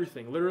have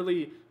everything,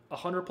 literally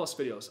 100+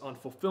 videos on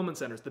fulfillment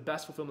centers, the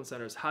best fulfillment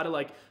centers, how to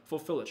like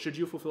fulfill it. Should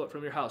you fulfill it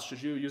from your house?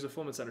 Should you use a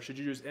fulfillment center? Should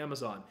you use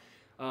Amazon?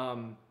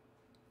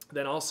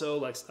 Then also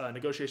like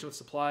negotiation with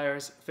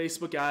suppliers,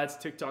 Facebook ads,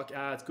 TikTok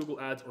ads, Google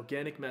ads,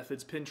 organic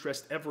methods,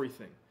 Pinterest,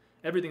 everything.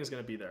 Everything is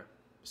going to be there.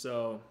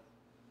 So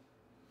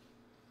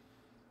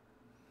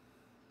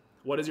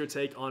what is your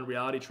take on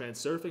reality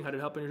transurfing? How did it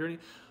help in your journey?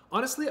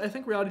 Honestly, I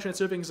think reality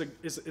transurfing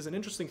is an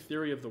interesting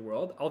theory of the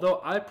world, although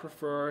I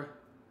prefer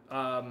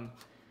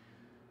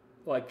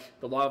like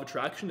the law of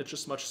attraction. It's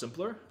just much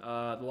simpler.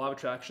 The law of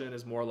attraction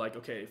is more like,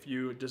 okay, if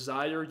you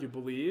desire, you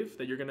believe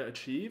that you're going to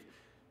achieve,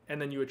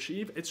 and then you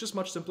achieve. It's just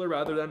much simpler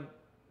rather than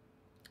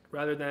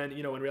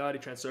you know, in reality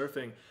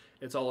transurfing,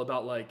 it's all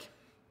about like,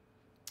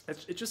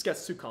 it just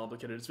gets too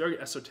complicated. It's very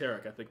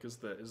esoteric, I think is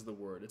the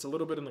word. It's a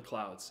little bit in the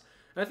clouds.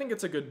 And I think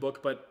it's a good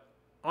book, but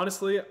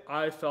honestly,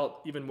 I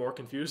felt even more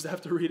confused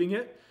after reading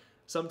it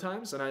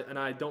sometimes. And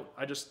I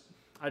just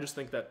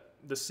think that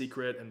The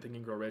Secret and Think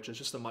and Grow Rich is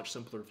just a much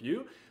simpler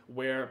view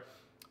where,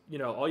 you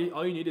know, all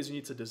you need is you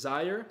need to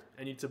desire,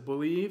 and you need to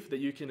believe that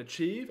you can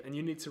achieve, and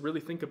you need to really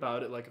think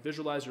about it, like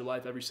visualize your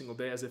life every single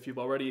day as if you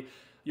already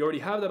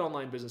have that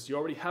online business, you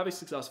already have a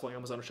successful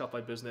Amazon or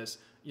Shopify business,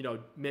 you know,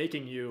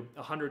 making you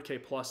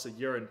 100K plus a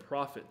year in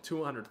profit,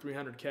 200,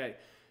 300K.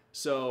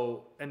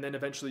 So, and then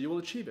eventually you will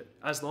achieve it.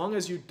 As long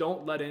as you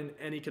don't let in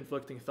any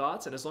conflicting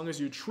thoughts, and as long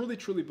as you truly,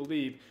 truly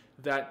believe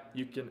that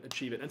you can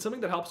achieve it. And something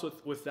that helps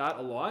with that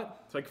a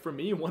lot, like for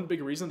me, one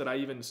big reason that I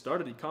even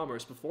started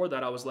e-commerce, before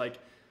that I was like,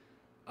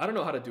 I don't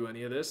know how to do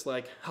any of this.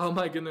 Like, how am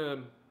I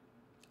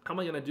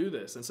gonna do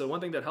this? And so one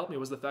thing that helped me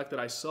was the fact that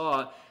I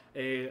saw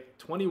a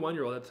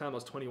 21-year-old, at the time I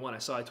was 21, I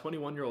saw a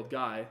 21-year-old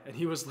guy, and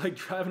he was like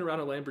driving around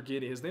a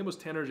Lamborghini. His name was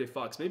Tanner J.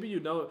 Fox. Maybe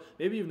you've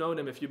known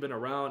him if you've been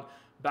around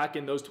back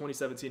in those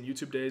 2017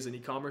 YouTube days and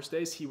e-commerce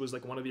days. He was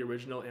like one of the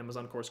original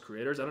Amazon course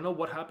creators. I don't know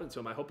what happened to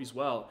him. I hope he's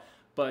well.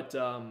 But,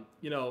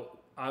 you know,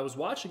 I was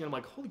watching and I'm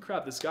like, holy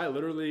crap, this guy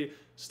literally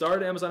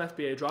started Amazon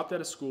FBA, dropped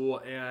out of school,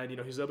 and, you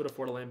know, he's able to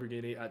afford a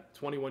Lamborghini at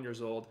 21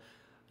 years old.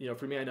 You know,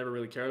 for me, I never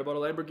really cared about a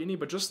Lamborghini,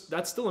 but just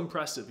that's still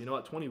impressive, you know,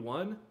 at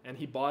 21. And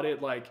he bought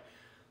it like,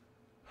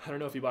 I don't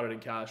know if he bought it in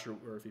cash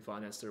or if he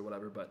financed it or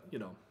whatever, but, you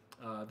know.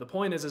 The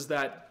point is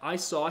that I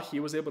saw he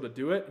was able to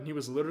do it, and he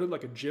was literally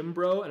like a gym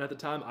bro. And at the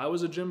time I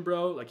was a gym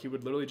bro, like he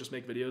would literally just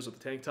make videos with a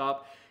tank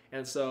top.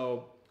 And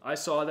so I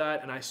saw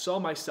that, and I saw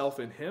myself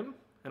in him,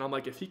 and I'm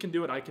like, if he can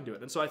do it, I can do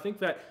it. And so I think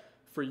that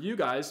for you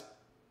guys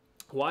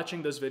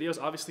watching those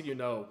videos, obviously, you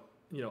know,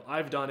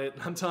 I've done it.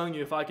 I'm telling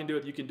you, if I can do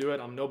it, you can do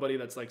it. I'm nobody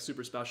that's like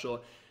super special.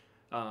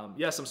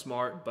 Yes, I'm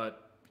smart,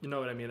 but you know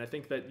what I mean? I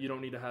think that you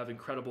don't need to have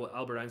incredible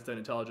Albert Einstein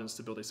intelligence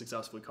to build a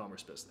successful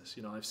e-commerce business.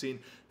 You know, I've seen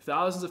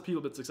thousands of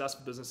people build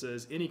successful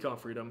businesses in Ecom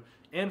Freedom,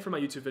 and for my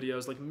YouTube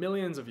videos, like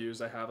millions of views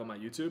I have on my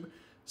YouTube.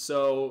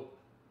 So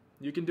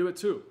you can do it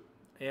too.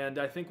 And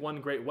I think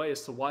one great way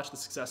is to watch the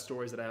success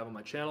stories that I have on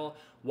my channel,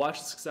 watch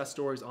the success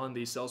stories on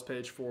the sales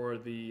page for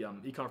the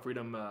Ecom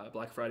Freedom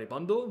Black Friday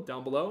bundle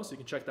down below, so you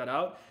can check that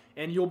out.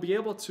 And you'll be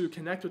able to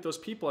connect with those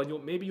people,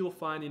 and maybe you'll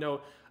find, you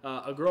know,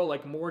 a girl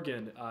like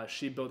Morgan.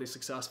 She built a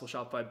successful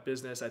Shopify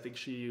business. I think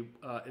she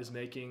is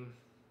making,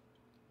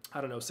 I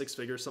don't know, 6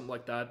 figures, something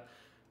like that,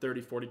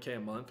 30, 40K a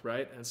month,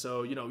 right? And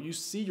so, you know, you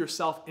see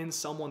yourself in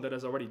someone that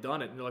has already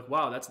done it, and you're like,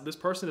 wow, this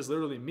person is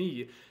literally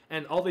me.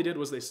 And all they did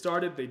was they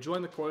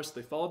joined the course,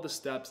 they followed the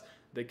steps,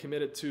 they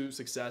committed to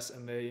success,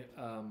 and they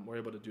were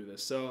able to do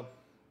this. So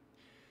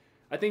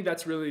I think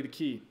that's really the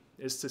key,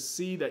 is to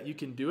see that you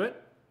can do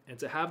it, and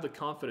to have the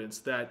confidence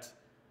that,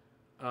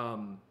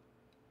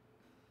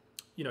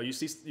 you know, you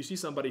see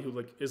somebody who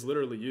like is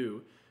literally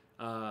you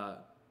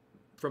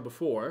from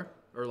before,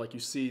 or like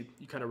you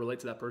kind of relate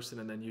to that person,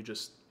 and then you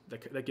just,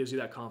 that gives you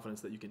that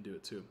confidence that you can do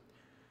it too.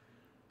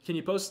 Can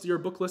you post your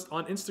book list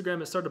on Instagram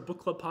and start a book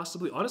club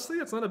possibly? Honestly,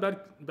 that's not a bad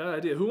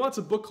idea. Who wants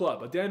a book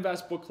club? A Dan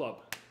Vast book club.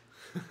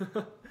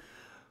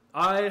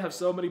 I have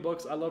so many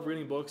books. I love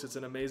reading books. It's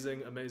an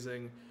amazing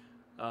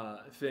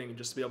thing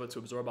just to be able to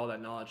absorb all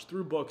that knowledge.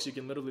 Through books, you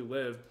can literally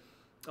live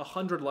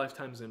 100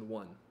 lifetimes in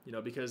one, you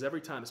know, because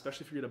every time,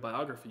 especially if you read a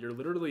biography, you're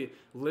literally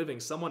living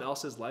someone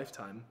else's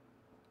lifetime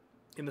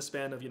in the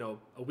span of, you know,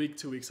 a week,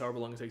 2 weeks, however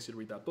long it takes you to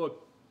read that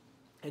book.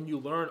 And you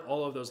learn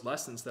all of those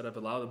lessons that have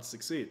allowed them to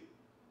succeed.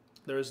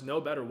 There is no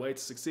better way to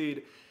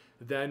succeed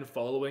than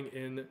following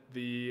in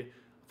the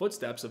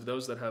footsteps of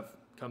those that have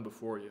come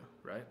before you,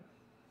 right?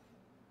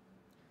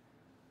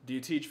 Do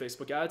you teach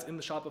Facebook ads in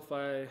the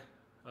Shopify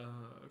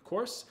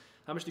course?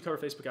 How much do you cover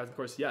Facebook ads in the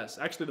course? Yes.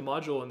 Actually, the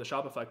module in the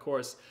Shopify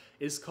course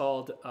is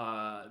called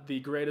the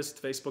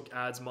greatest Facebook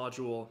ads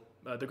module,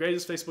 the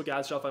greatest Facebook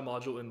ads Shopify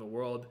module in the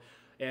world.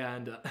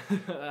 And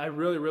I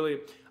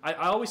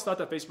always thought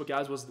that Facebook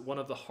ads was one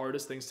of the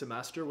hardest things to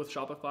master with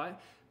Shopify,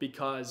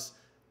 because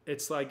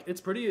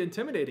it's pretty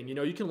intimidating. You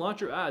know, you can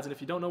launch your ads, and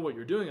if you don't know what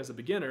you're doing as a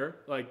beginner,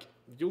 like,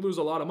 you'll lose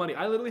a lot of money.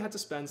 I literally had to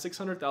spend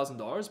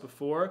 $600,000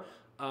 before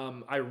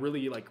I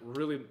really,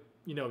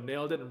 you know,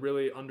 nailed it and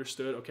really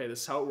understood, okay,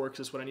 this is how it works,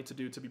 this is what I need to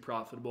do to be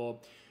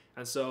profitable.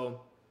 And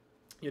so,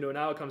 you know,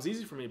 now it comes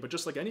easy for me. But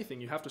just like anything,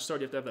 you have to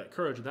start, you have to have that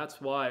courage. And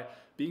that's why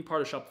being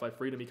part of Shopify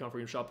Freedom, Ecom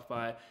Freedom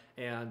Shopify,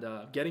 and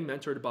getting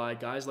mentored by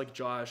guys like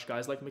Josh,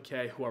 guys like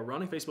McCay, who are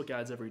running Facebook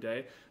ads every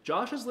day.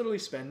 Josh is literally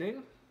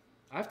spending,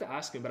 I have to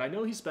ask him, but I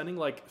know he's spending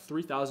like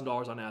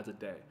 $3,000 on ads a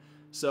day.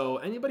 So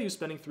anybody who's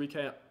spending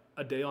 $3K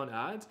a day on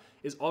ads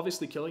is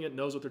obviously killing it,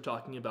 knows what they're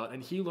talking about.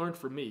 And he learned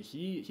from me.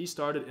 He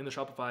started in the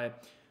Shopify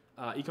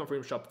Ecom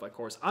Freedom Shopify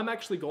course. I'm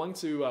actually going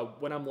to,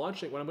 when I'm going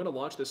to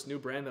launch this new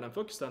brand that I'm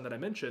focused on that I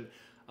mentioned,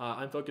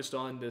 I'm focused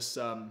on this,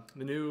 the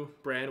new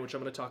brand, which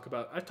I'm going to talk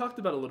about. I've talked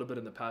about a little bit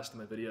in the past in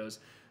my videos,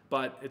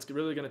 but it's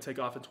really going to take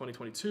off in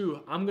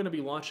 2022. I'm going to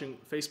be launching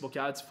Facebook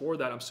ads for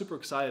that. I'm super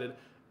excited.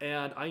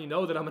 And I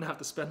know that I'm going to have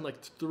to spend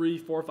like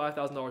 $3,000, $4,000,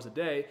 $5,000 a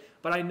day,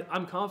 but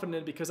I'm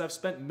confident because I've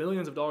spent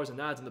millions of dollars in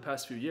ads in the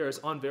past few years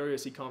on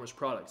various e-commerce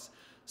products.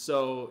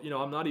 So, you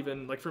know, I'm not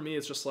even, like, for me,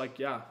 it's just like,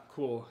 yeah,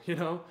 cool, you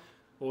know,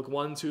 well,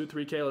 1, 2,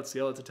 3K, let's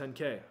scale it to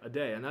 10K a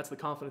day. And that's the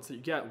confidence that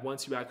you get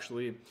once you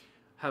actually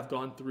have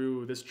gone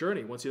through this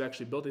journey, once you've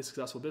actually built a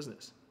successful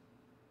business.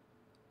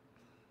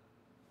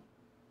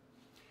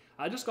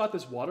 I just got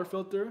this water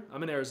filter.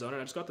 I'm in Arizona,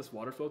 and I just got this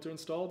water filter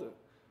installed,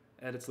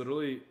 and it's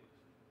literally,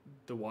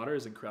 the water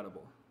is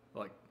incredible.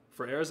 Like,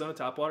 for Arizona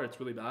tap water, it's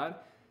really bad.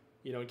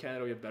 You know, in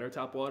Canada, we have better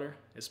tap water,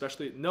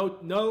 especially,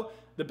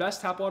 the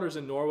best tap water is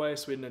in Norway,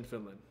 Sweden, and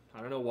Finland.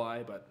 I don't know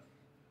why, but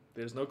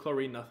there's no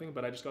chlorine, nothing,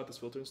 but I just got this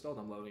filter installed.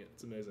 I'm loving it.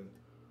 It's amazing.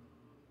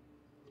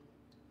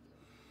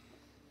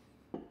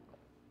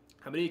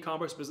 How many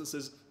e-commerce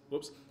businesses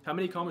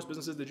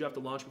did you have to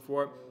launch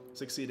before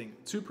succeeding?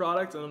 2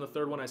 products, and on the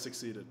 3rd one I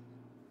succeeded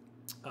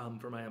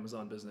for my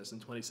Amazon business in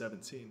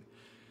 2017.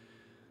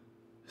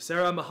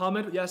 Sarah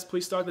Muhammad, yes,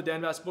 please start the Dan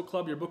Vass Book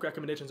Club. Your book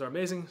recommendations are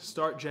amazing.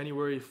 Start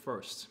January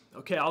 1st.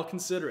 Okay, I'll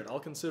consider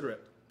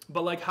it.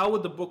 But like, how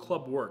would the book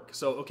club work?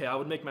 So, okay, I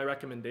would make my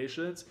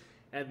recommendations,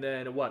 and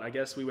then what? I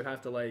guess we would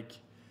have to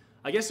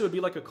I guess it would be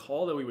like a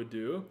call that we would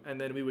do,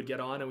 and then we would get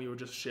on and we would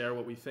just share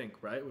what we think,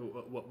 right?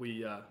 What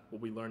we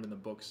learned in the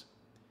books.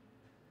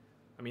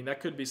 I mean, that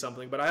could be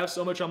something, but I have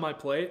so much on my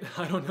plate.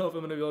 I don't know if I'm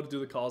going to be able to do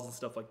the calls and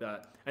stuff like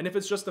that. And if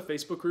it's just the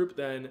Facebook group,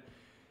 then,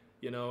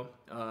 you know,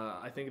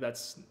 I think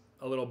that's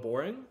a little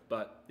boring.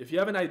 But if you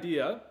have an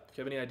idea, if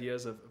you have any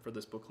ideas for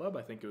this book club,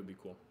 I think it would be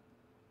cool.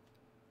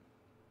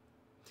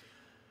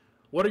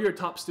 What are your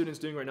top students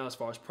doing right now as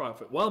far as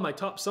profit? Well,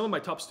 some of my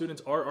top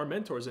students are our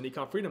mentors in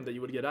Ecom Freedom that you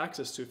would get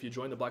access to if you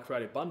join the Black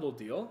Friday bundle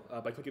deal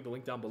by clicking the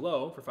link down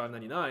below for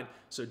 $5.99.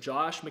 So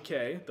Josh,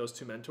 McCay, those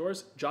 2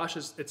 mentors.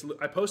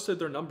 I posted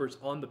their numbers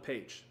on the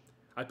page.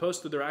 I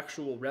posted their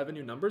actual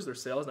revenue numbers, their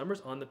sales numbers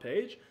on the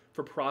page.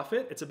 For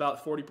profit, it's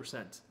about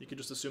 40%. You could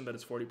just assume that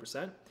it's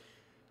 40%.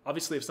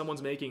 Obviously,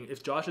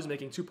 if Josh is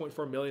making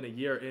 $2.4 million a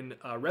year in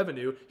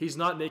revenue, he's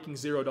not making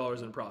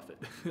 $0 in profit,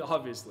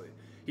 obviously.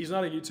 He's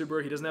not a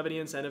YouTuber. He doesn't have any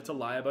incentive to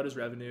lie about his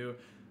revenue,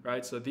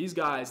 right? So these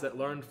guys that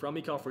learned from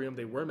Ecom Freedom,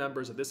 they were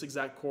members of this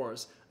exact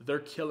course. They're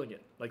killing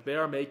it. Like, they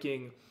are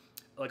making,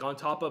 like, on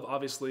top of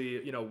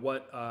obviously, you know,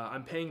 what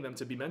I'm paying them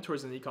to be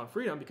mentors in Ecom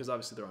Freedom, because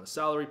obviously they're on a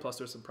salary, plus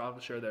there's some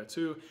profit share there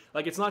too.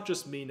 Like, it's not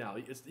just me now.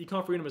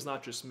 Ecom Freedom is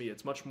not just me.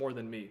 It's much more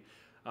than me.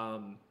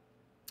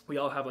 We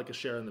all have like a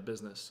share in the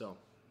business. So,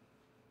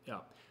 yeah.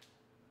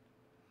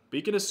 But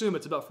you can assume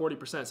it's about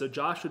 40%. So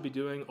Josh would be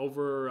doing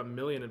over $1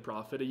 million in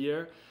profit a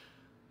year.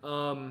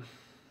 Who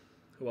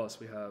else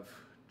we have?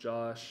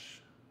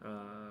 Josh,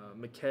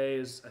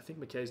 McCay I think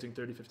McCay is doing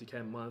 30,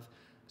 50K a month.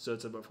 So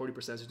it's about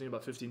 40%. So he's doing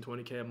about 15,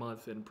 20K a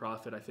month in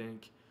profit, I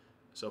think.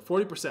 So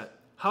 40%.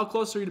 How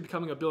close are you to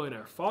becoming a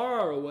billionaire?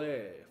 Far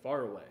away,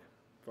 far away,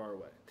 far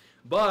away.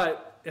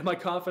 But am I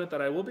confident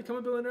that I will become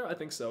a billionaire? I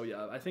think so,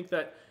 yeah. I think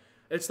that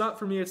it's not,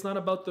 for me, it's not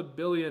about the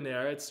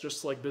billionaire. It's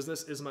just like,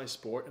 business is my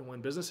sport. And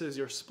when business is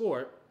your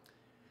sport,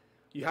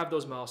 you have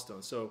those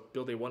milestones. So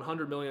build a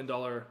 $100 million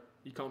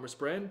e-commerce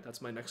brand.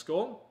 That's my next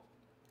goal.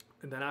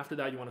 And then after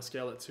that, you want to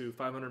scale it to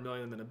 500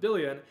 million and then $1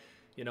 billion.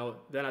 You know,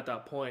 then at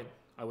that point,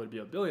 I would be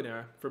a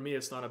billionaire. For me,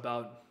 it's not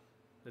about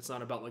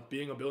like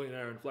being a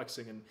billionaire and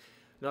flexing and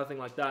nothing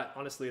like that.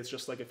 Honestly, it's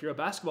just like if you're a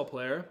basketball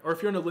player or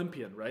if you're an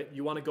Olympian, right?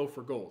 You want to go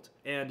for gold,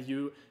 and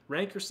you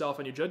rank yourself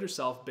and you judge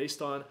yourself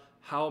based on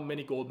how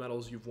many gold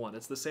medals you've won.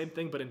 It's the same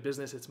thing, but in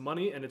business, it's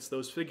money and it's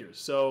those figures.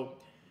 So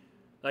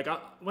like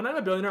when I'm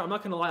a billionaire, I'm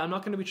not going to lie, I'm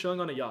not going to be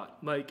chilling on a yacht.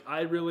 Like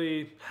I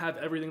really have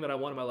everything that I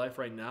want in my life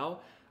right now.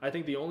 I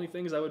think the only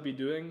things I would be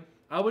doing,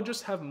 I would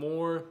just have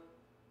more,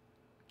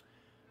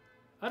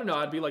 I don't know,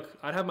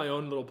 I'd have my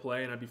own little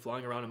plane. I'd be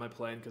flying around in my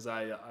plane because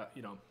I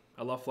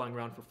love flying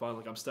around for fun.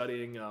 Like I'm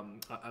studying, I'm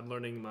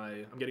getting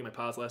my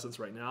pilot's license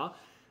right now.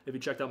 If you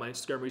checked out my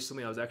Instagram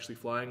recently, I was actually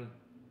flying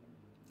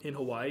in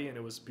Hawaii and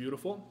it was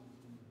beautiful.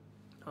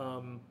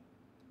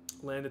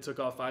 Landed, took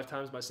off 5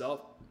 times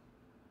myself.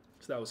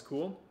 So that was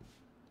cool.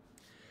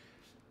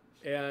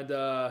 And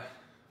let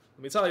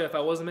me tell you, if I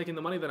wasn't making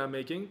the money that I'm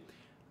making,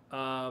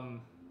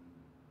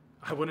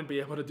 I wouldn't be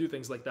able to do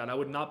things like that. I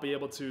would not be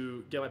able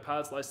to get my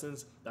pilot's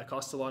license. That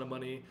costs a lot of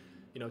money,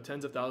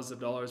 tens of thousands of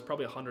dollars,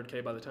 probably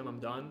 $100K by the time I'm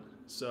done.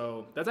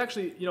 So that's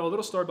actually, a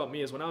little story about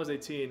me is when I was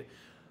 18,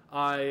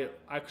 I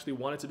actually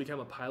wanted to become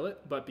a pilot,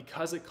 but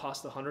because it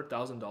cost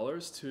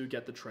 $100,000 to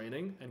get the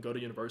training and go to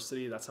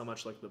university, that's how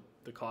much like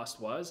the cost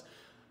was.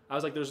 I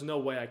was like, there's no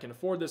way I can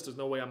afford this. There's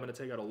no way I'm going to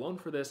take out a loan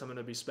for this. I'm going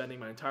to be spending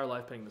my entire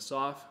life paying this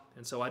off.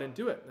 And so I didn't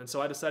do it. And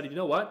so I decided, you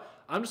know what?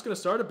 I'm just going to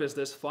start a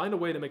business, find a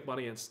way to make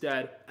money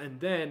instead, and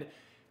then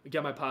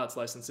get my pilot's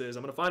licenses.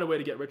 I'm going to find a way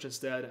to get rich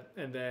instead,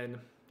 and then,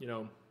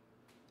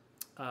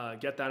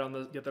 get that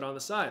on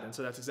the side. And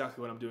so that's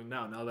exactly what I'm doing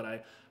now. Now that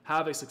I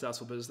have a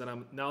successful business,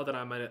 now that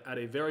I'm at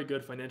a very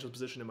good financial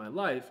position in my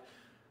life,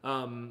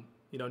 now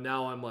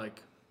I'm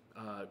like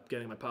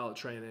getting my pilot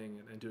training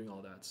and doing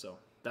all that. So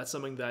that's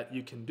something that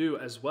you can do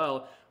as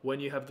well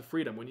when you have the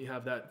freedom, when you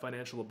have that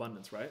financial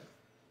abundance, right?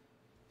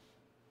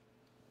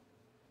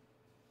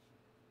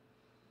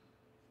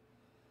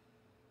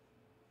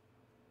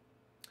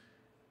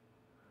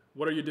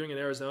 What are you doing in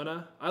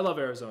Arizona? I love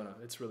Arizona.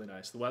 It's really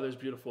nice. The weather's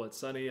beautiful. It's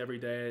sunny every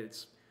day.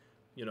 It's,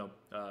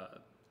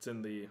 it's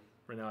in the,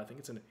 right now I think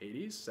it's in the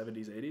 80s,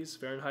 70s, 80s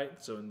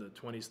Fahrenheit. So in the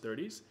 20s,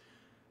 30s.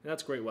 And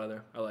that's great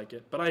weather. I like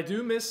it. But I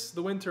do miss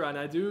the winter, and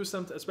I do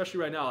especially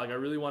right now. Like I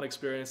really want to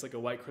experience like a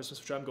white Christmas,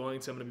 which I'm going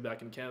to. I'm going to be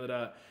back in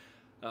Canada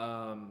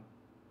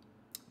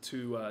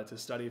to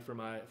study for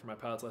my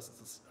pilot's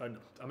license. I'm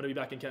going to be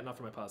back in Canada, not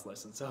for my pilot's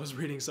license. I was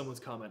reading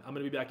someone's comment. I'm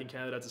going to be back in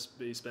Canada to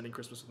be spending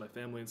Christmas with my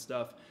family and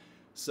stuff.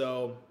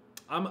 So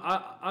I've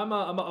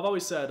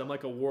always said I'm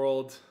like a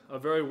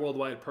very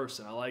worldwide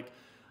person.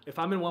 If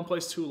I'm in one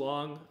place too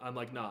long, I'm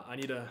like, nah, I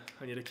need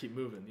to keep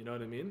moving. You know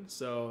what I mean?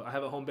 So I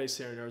have a home base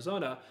here in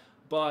Arizona,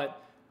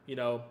 but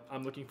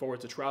I'm looking forward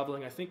to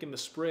traveling. I think in the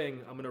spring,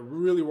 I'm going to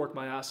really work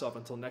my ass off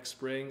until next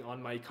spring on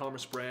my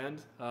e-commerce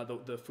brand.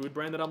 The food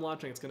brand that I'm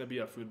launching, it's going to be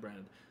a food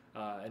brand,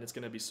 and it's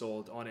going to be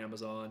sold on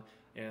Amazon,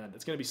 and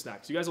it's going to be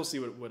snacks. You guys will see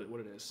what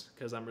it is,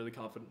 because I'm really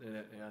confident in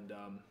it. And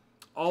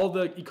all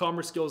the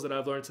e-commerce skills that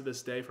I've learned to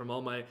this day from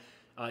all my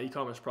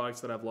e-commerce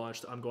products that I've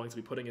launched, I'm going to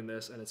be putting in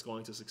this, and it's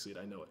going to succeed.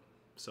 I know it.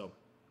 So,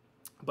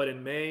 but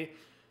in May,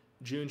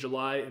 June,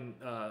 July, and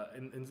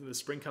in the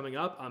spring coming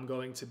up, I'm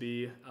going to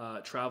be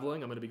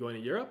traveling. I'm going to be going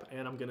to Europe,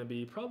 and I'm going to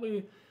be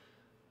probably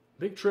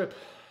big trip,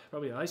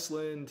 probably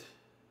Iceland,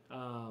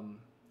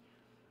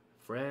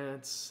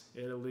 France,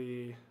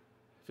 Italy,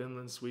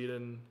 Finland,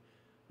 Sweden,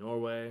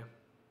 Norway.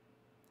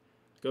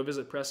 Go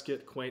visit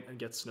Prescott, Quaint, and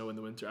get snow in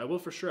the winter. I will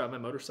for sure. I have my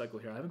motorcycle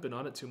here. I haven't been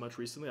on it too much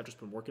recently. I've just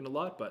been working a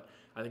lot, but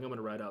I think I'm going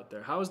to ride out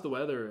there. How is the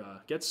weather?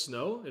 Get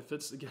snow? If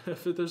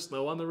there's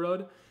snow on the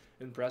road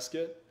in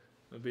Prescott,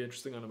 it'd be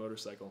interesting on a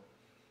motorcycle.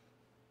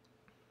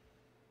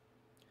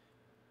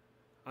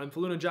 I'm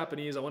fluent in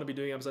Japanese. I want to be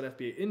doing Amazon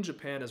FBA in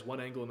Japan as one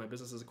angle in my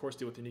business as a course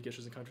deal with unique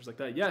issues in countries like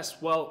that. Yes,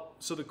 well,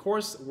 so the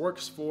course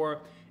works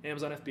for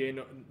Amazon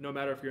FBA no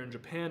matter if you're in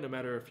Japan, no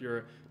matter if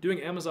you're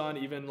doing Amazon,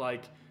 even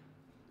like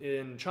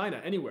in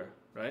China, anywhere,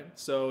 right?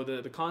 So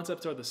the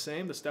concepts are the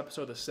same, the steps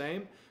are the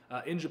same.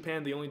 In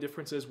Japan, the only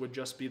differences would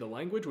just be the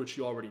language, which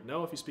you already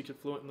know if you speak it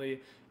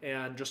fluently,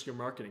 and just your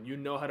marketing. You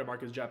know how to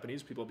market to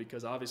Japanese people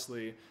because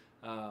obviously,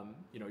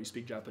 you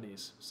speak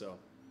Japanese. So,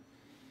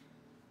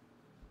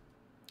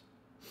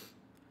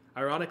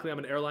 ironically, I'm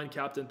an airline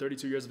captain,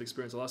 32 years of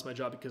experience. I lost my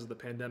job because of the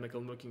pandemic.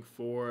 I'm looking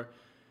for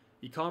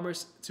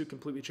e-commerce to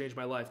completely change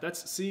my life.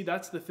 That's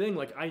the thing.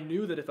 Like I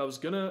knew that if I was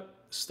gonna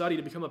study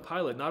to become a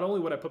pilot, not only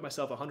would I put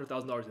myself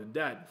 $100,000 in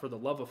debt for the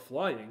love of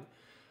flying,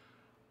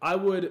 I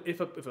would,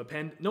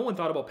 no one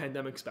thought about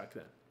pandemics back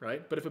then,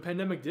 right? But if a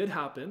pandemic did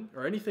happen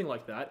or anything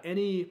like that,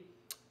 any,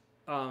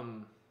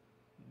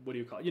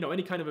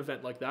 any kind of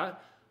event like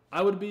that,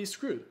 I would be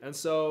screwed. And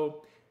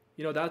so,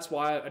 that's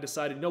why I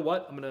decided, you know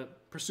what, I'm going to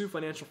pursue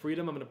financial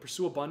freedom. I'm going to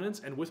pursue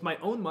abundance. And with my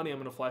own money, I'm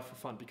going to fly for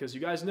fun because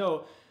you guys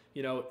know,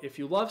 if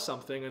you love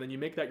something and then you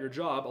make that your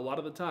job, a lot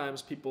of the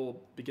times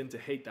people begin to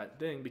hate that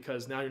thing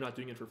because now you're not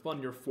doing it for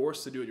fun. You're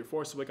forced to do it. You're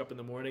forced to wake up in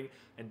the morning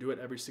and do it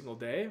every single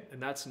day.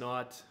 And that's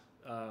not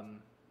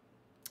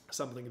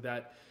something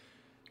that,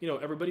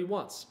 everybody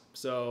wants.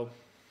 So,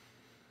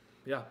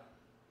 yeah.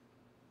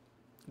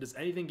 Does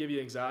anything give you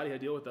anxiety? I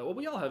deal with that. Well,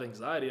 we all have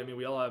anxiety. I mean,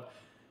 we all have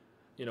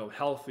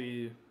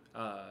healthy,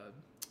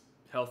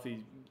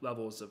 healthy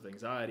levels of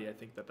anxiety, I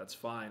think that that's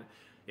fine.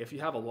 If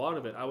you have a lot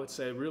of it, I would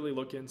say really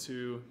look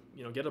into,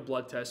 get a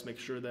blood test, make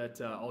sure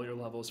that all your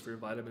levels for your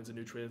vitamins and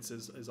nutrients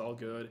is all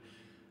good.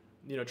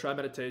 Try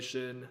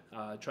meditation,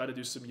 try to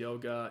do some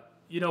yoga.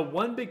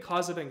 One big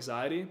cause of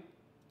anxiety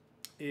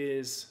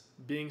is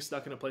being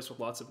stuck in a place with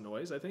lots of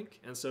noise, I think.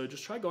 And so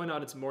just try going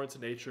out more into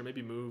nature,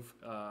 maybe move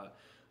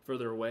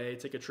further away,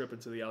 take a trip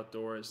into the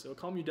outdoors. It'll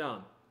calm you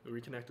down, it'll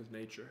reconnect with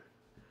nature.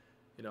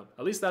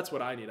 At least that's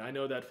what I need. I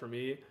know that for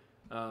me,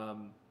 I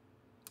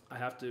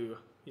have to,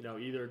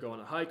 either go on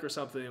a hike or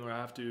something, or I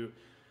have to,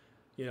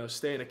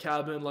 stay in a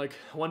cabin. Like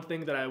one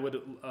thing that I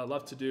would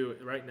love to do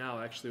right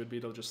now actually would be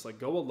to just like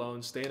go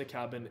alone, stay in a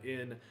cabin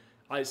in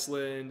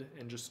Iceland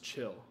and just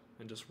chill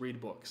and just read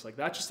books. Like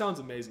that just sounds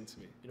amazing to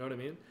me. You know what I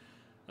mean?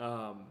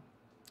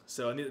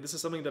 So this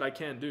is something that I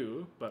can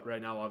do, but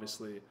right now,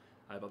 obviously,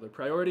 I have other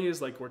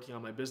priorities like working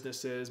on my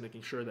businesses,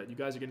 making sure that you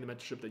guys are getting the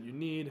mentorship that you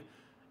need,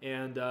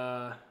 and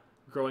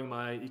growing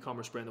my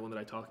e-commerce brand, the one that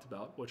I talked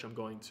about, which I'm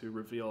going to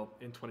reveal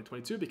in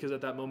 2022, because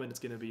at that moment it's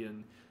going to be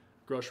in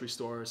grocery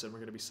stores and we're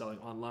going to be selling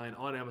online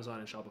on Amazon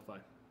and Shopify.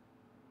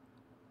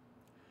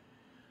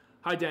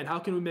 Hi Dan, how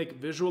can we make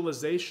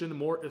visualization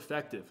more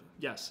effective?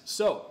 Yes,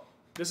 so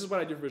this is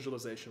what I do for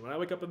visualization. When I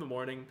wake up in the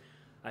morning,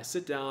 I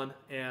sit down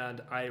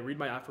and I read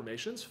my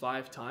affirmations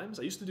 5 times.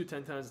 I used to do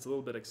 10 times, it's a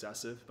little bit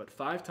excessive, but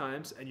 5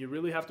 times, and you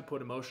really have to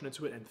put emotion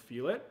into it and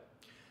feel it.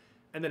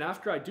 And then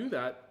after I do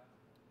that,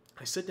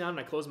 I sit down and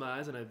I close my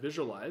eyes and I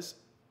visualize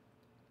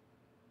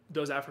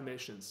those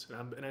affirmations,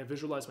 and I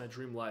visualize my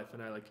dream life,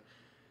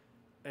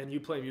 and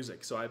you play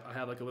music. So I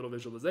have like a little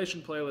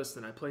visualization playlist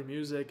and I play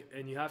music,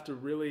 and you have to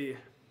really,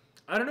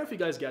 I don't know if you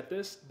guys get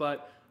this,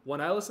 but when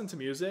I listen to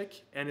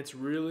music and it's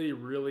really,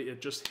 really, it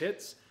just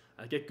hits,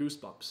 I get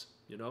goosebumps,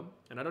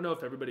 and I don't know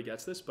if everybody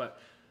gets this, but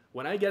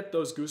when I get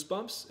those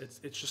goosebumps,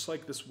 it's just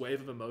like this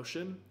wave of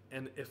emotion.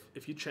 And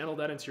if you channel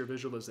that into your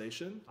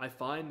visualization, I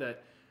find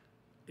that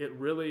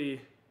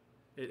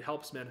it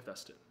helps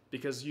manifest it,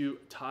 because you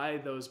tie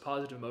those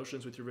positive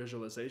emotions with your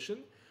visualization,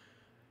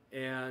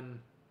 and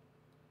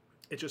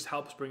it just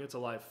helps bring it to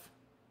life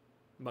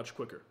much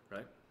quicker,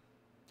 right?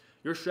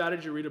 Your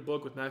strategy to read a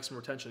book with maximum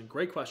retention.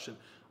 Great question.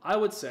 I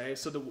would say,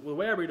 so the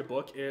way I read a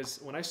book is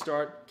when I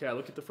start, I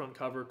look at the front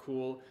cover,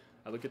 cool.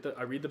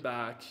 I read the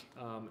back.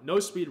 No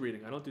speed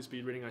reading. I don't do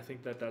speed reading. I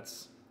think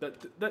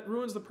that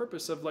ruins the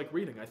purpose of like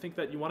reading. I think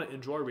that you want to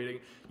enjoy reading.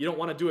 You don't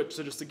want to do it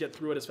just to get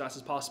through it as fast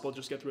as possible,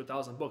 just get through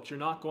 1,000 books. You're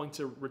not going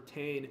to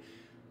retain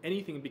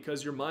anything,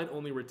 because your mind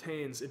only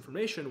retains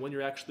information when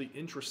you're actually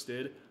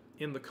interested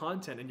in the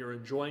content and you're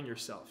enjoying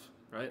yourself,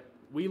 right?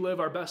 We live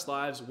our best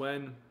lives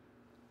when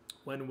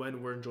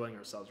we're enjoying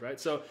ourselves, right?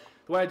 So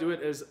the way I do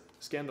it is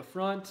scan the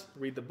front,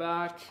 read the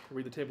back,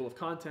 read the table of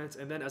contents,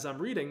 and then as I'm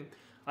reading,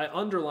 I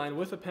underline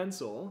with a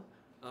pencil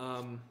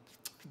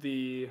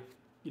the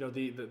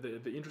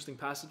interesting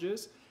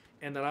passages,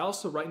 and then I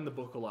also write in the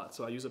book a lot.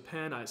 So I use a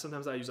pen.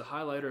 Sometimes I use a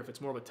highlighter if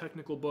it's more of a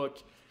technical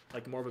book,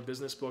 like more of a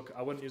business book.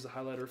 I wouldn't use a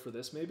highlighter for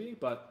this maybe,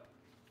 but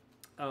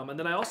and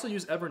then I also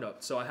use Evernote.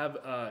 So I have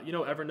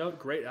Evernote,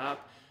 great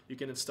app. You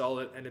can install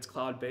it, and it's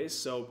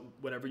cloud-based. So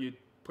whenever you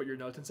put your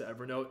notes into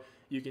Evernote,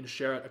 you can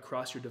share it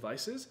across your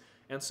devices.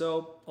 And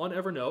so on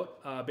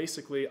Evernote,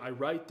 basically I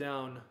write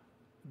down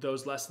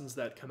those lessons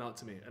that come out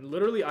to me. And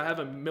literally I have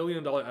 $1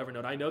 million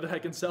Evernote. I know that I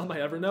can sell my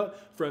Evernote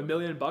for $1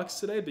 million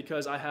today,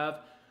 because I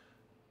have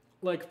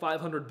like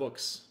 500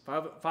 books,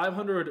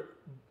 500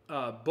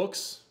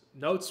 books,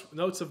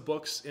 notes of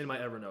books in my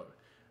Evernote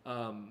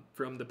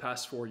from the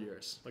past 4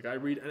 years. Like I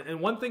read, and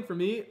one thing for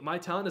me, my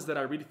talent is that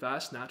I read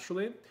fast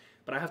naturally,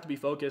 but I have to be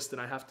focused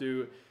and I have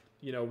to,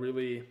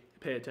 really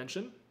pay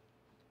attention.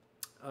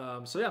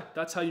 So yeah,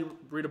 that's how you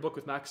read a book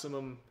with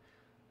maximum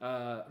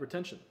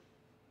retention.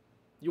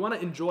 You want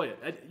to enjoy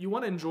it. You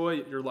want to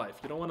enjoy your life.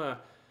 You don't want to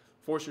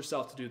force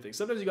yourself to do things.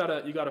 Sometimes you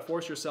gotta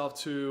force yourself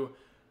to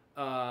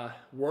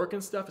work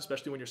and stuff,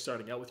 especially when you're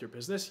starting out with your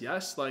business.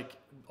 Yes, like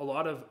a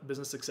lot of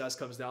business success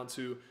comes down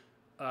to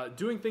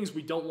doing things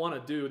we don't want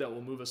to do that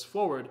will move us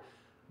forward.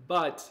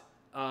 But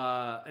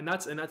and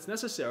that's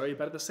necessary.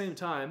 But at the same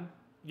time,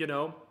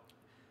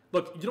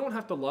 look, you don't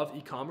have to love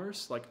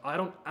e-commerce. Like I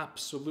don't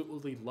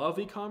absolutely love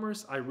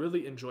e-commerce. I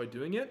really enjoy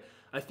doing it.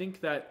 I think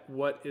that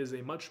what is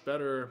a much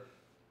better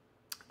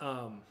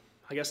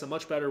a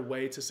much better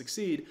way to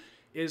succeed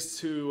is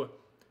to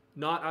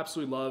not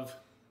absolutely love,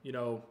 you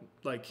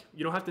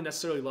don't have to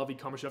necessarily love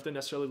e-commerce. You have to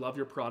necessarily love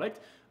your product,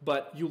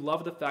 but you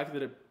love the fact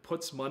that it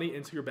puts money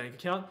into your bank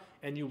account,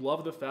 and you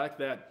love the fact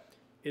that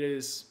it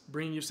is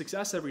bringing you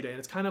success every day. And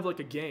it's kind of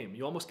like a game.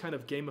 You almost kind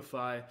of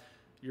gamify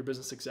your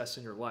business success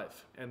in your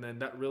life. And then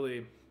that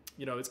really,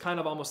 it's kind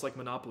of almost like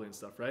Monopoly and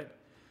stuff, right?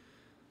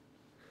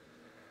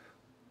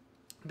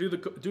 Do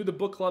the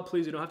book club,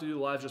 please. You don't have to do the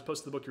live. Just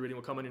post the book you're reading.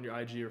 We'll comment on your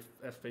IG or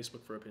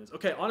Facebook for opinions.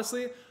 Okay,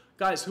 honestly,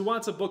 guys, who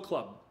wants a book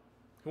club?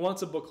 Who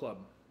wants a book club?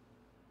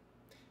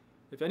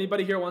 If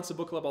anybody here wants a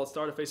book club, I'll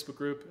start a Facebook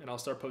group and I'll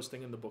start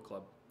posting in the book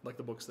club, like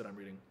the books that I'm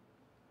reading.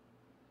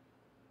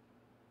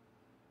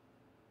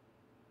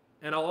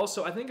 And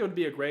I think it would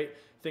be a great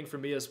thing for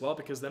me as well,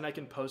 because then I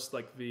can post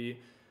like the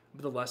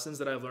lessons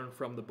that I've learned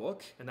from the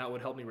book, and that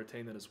would help me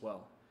retain that as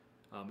well.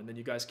 And then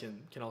you guys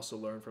can also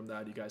learn from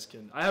that.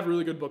 I have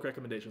really good book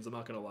recommendations, I'm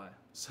not gonna lie.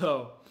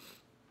 So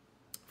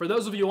for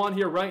those of you on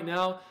here right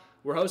now,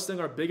 we're hosting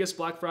our biggest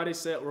Black Friday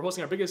sale. We're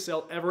hosting our biggest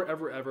sale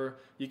ever.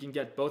 You can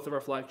get both of our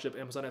flagship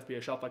Amazon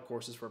FBA Shopify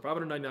courses for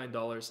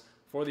 $599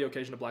 for the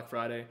occasion of Black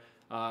Friday.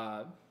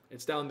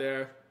 It's down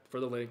there for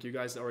the link. You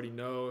guys already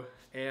know.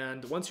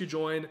 And once you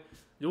join,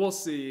 you will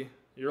see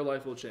your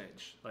life will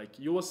change. Like,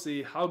 you will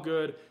see how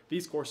good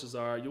these courses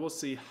are. You will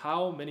see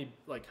how many,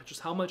 like, just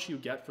how much you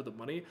get for the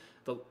money,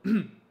 the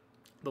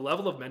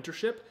level of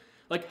mentorship.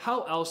 Like,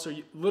 how else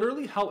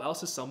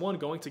is someone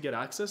going to get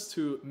access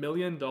to $1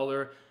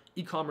 million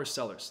e-commerce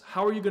sellers?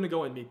 How are you going to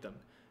go and meet them,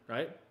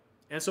 right?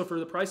 And so for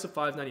the price of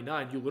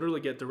 $5.99, you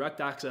literally get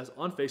direct access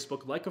on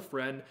Facebook, like a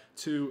friend,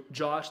 to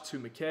Josh, to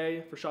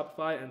McCay for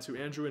Shopify, and to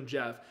Andrew and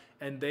Jeff.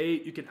 And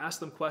you can ask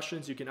them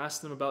questions. You can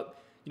ask them about,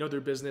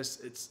 their business.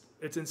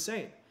 It's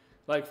insane.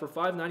 Like, for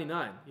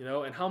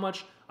 $5.99, and how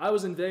much. I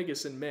was in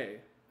Vegas in May,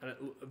 and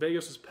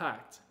Vegas was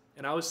packed.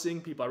 And I was seeing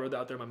people. I rode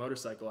out there on my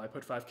motorcycle. I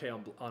put 5K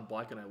on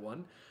black and I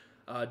won.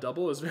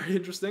 Double. It was very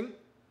interesting.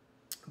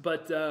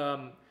 But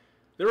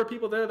there were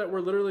people there that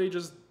were literally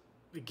just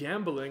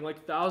gambling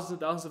like thousands and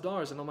thousands of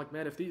dollars. And I'm like,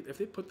 man, if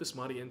they put this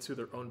money into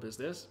their own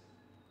business,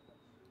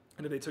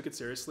 and if they took it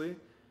seriously,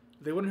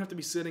 they wouldn't have to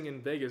be sitting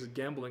in Vegas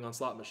gambling on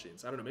slot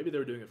machines. I don't know. Maybe they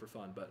were doing it for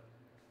fun. But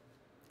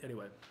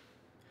anyway,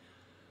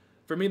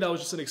 for me, that was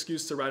just an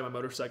excuse to ride my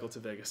motorcycle to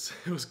Vegas.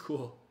 It was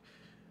cool.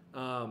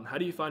 How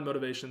do you find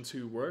motivation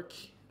to work?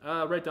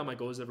 Write down my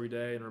goals every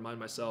day and remind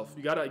myself.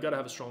 You gotta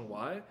have a strong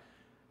why.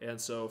 And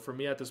so for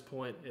me at this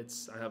point,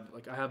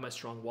 I have my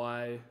strong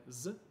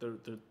whys. They're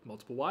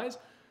multiple whys,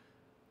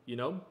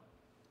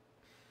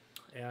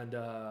 and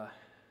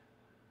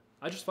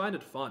I just find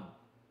it fun.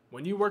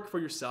 When you work for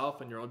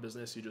yourself and your own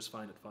business, you just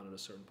find it fun at a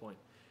certain point.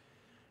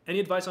 Any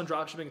advice on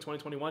dropshipping in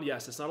 2021?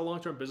 Yes, it's not a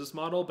long-term business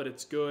model, but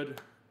it's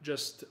good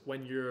just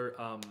when you're,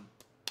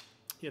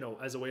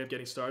 as a way of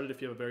getting started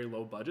if you have a very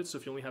low budget. So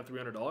if you only have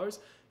 $300,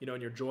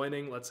 and you're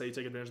joining, let's say you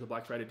take advantage of the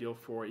Black Friday deal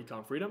for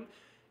Ecom Freedom,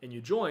 and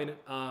you join,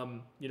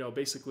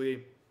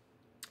 basically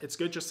it's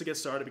good just to get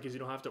started because you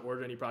don't have to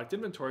order any product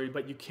inventory,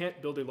 but you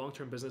can't build a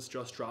long-term business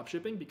just drop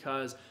shipping,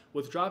 because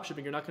with drop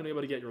shipping, you're not going to be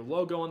able to get your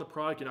logo on the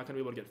product. You're not going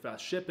to be able to get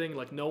fast shipping.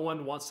 Like, no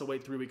one wants to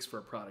wait 3 weeks for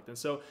a product. And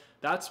so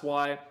that's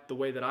why the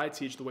way that I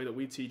teach, the way that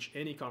we teach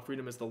in Ecom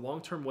Freedom is the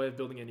long-term way of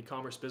building an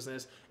e-commerce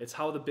business. It's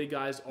how the big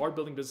guys are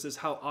building businesses,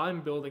 how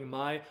I'm building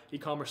my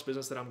e-commerce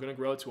business that I'm going to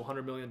grow to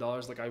 $100 million.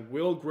 Like, I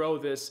will grow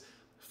this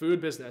food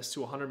business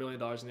to $100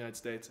 million in the United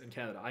States and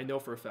Canada. I know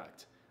for a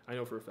fact.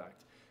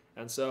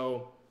 And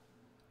so,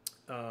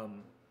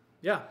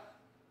 yeah.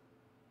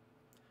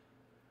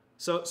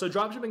 So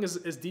dropshipping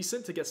is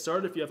decent to get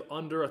started if you have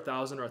under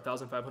 $1,000 or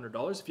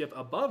 $1,500. If you have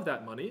above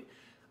that money,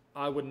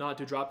 I would not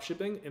do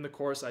dropshipping. In the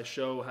course, I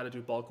show how to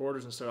do bulk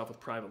orders and start off with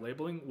private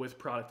labeling with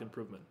product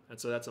improvement. And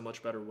so that's a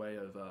much better way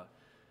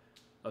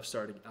of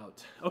starting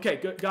out. Okay,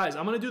 good guys.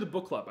 I'm gonna do the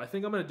book club. I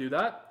think I'm gonna do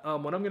that.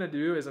 What I'm gonna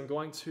do is I'm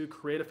going to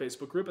create a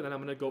Facebook group, and then I'm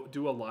gonna go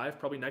do a live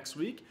probably next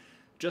week,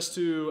 just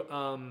to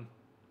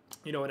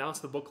announce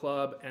the book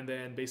club, and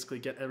then basically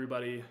get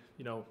everybody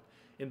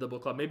in the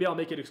book club. Maybe I'll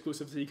make it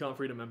exclusive to Ecom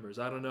Freedom members.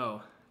 I don't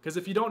know, because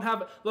if you don't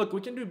have, look,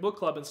 we can do book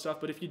club and stuff,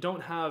 but if you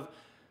don't have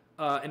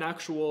an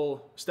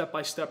actual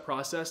step-by-step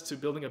process to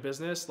building a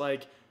business,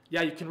 like,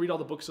 yeah, you can read all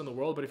the books in the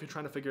world, but if you're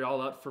trying to figure it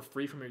all out for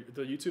free from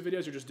the YouTube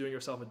videos, you're just doing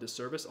yourself a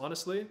disservice,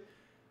 honestly.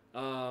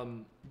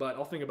 But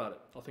I'll think about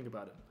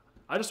it.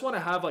 I just want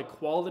to have like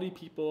quality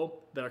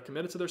people that are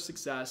committed to their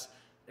success,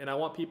 and I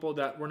want people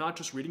that we're not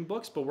just reading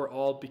books, but we're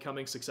all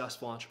becoming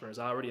successful entrepreneurs.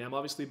 I already am,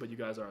 obviously, but you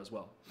guys are as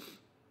well.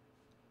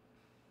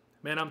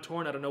 Man, I'm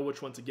torn. I don't know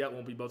which one to get.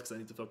 Won't be both because I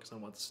need to focus on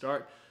one to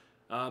start.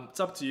 It's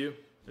up to you.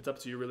 It's up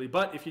to you, really.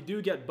 But if you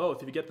do get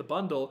both, if you get the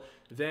bundle,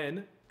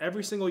 then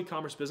every single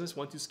e-commerce business,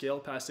 once you scale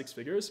past 6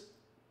 figures,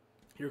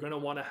 you're going to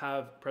want to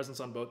have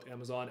presence on both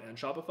Amazon and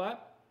Shopify.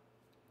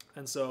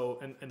 And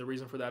so, and the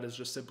reason for that is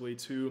just simply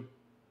to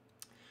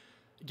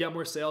get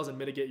more sales and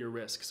mitigate your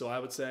risk. So I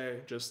would say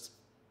just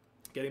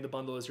getting the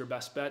bundle is your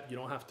best bet. You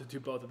don't have to do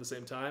both at the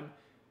same time.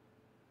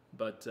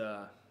 But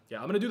yeah,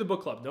 I'm going to do the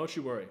book club. Don't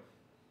you worry.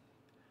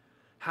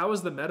 How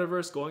is the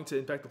metaverse going to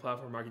impact the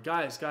platform market?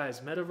 Guys,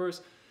 metaverse,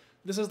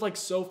 this is like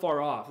so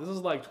far off. This is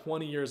like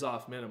 20 years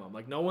off minimum.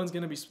 Like, no one's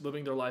going to be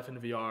living their life in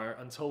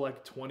VR until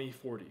like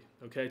 2040,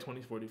 okay,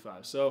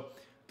 2045. So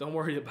don't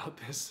worry about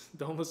this.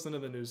 Don't listen to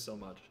the news so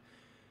much.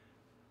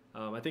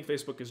 I think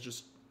Facebook is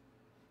just,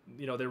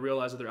 they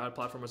realize that their ad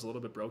platform is a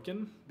little bit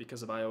broken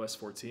because of iOS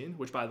 14,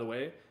 which, by the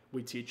way,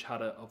 we teach how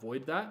to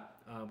avoid that.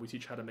 We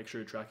teach how to make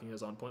sure your tracking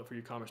is on point for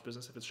your e-commerce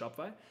business if it's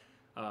Shopify.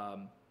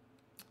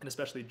 And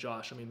especially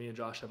Josh. I mean, me and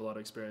Josh have a lot of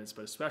experience,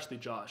 but especially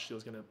Josh, he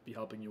was going to be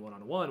helping you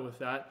one-on-one with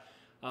that.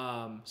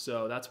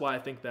 So that's why I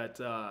think that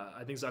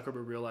I think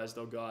Zuckerberg realized,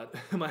 oh God,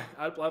 my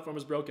ad platform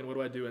is broken. What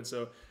do I do? And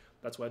so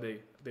that's why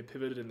they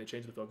pivoted and they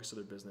changed the focus of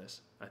their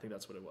business. I think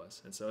that's what it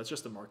was. And so it's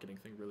just a marketing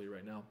thing really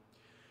right now.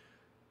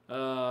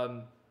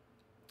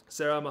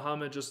 Sarah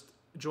Muhammad just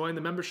joined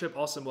the membership.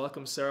 Awesome.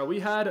 Welcome, Sarah. We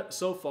had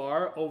so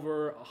far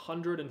over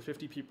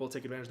 150 people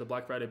take advantage of the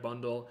Black Friday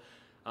bundle.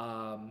 You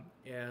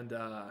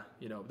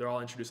know, they're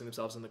all introducing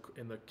themselves in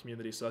the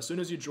community. So as soon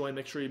as you join,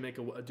 make sure you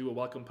do a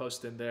welcome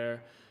post in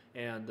there.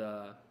 And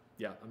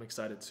yeah, I'm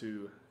excited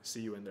to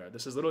see you in there.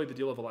 This is literally the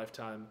deal of a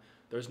lifetime.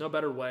 There's no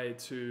better way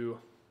to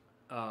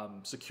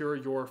secure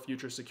your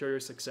future, secure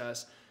your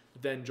success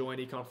than join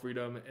Ecom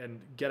Freedom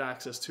and get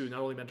access to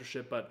not only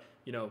mentorship, but,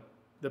 you know,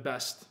 the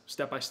best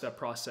step-by-step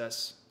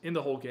process in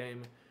the whole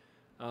game.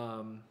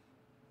 Do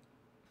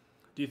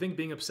you think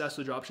being obsessed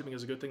with dropshipping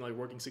is a good thing, like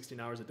working 16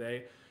 hours a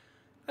day?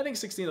 I think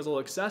 16 is a little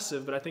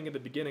excessive, but I think at the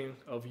beginning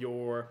of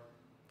your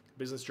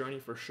business journey,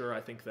 for sure, I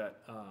think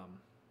that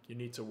you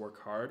need to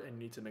work hard and you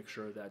need to make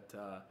sure that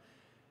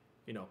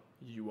you know,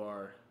 you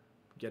are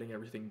getting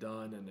everything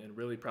done and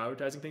really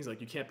prioritizing things.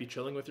 Like, you can't be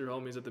chilling with your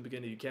homies at the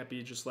beginning. You can't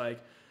be just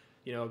like,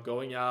 you know,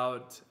 going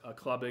out,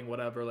 clubbing,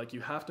 whatever. Like, you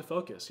have to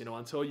focus, you know,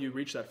 until you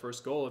reach that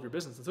first goal of your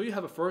business. Until you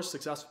have a first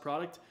successful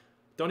product,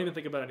 don't even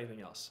think about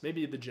anything else.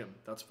 Maybe the gym,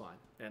 that's fine.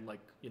 And like,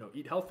 you know,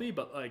 eat healthy,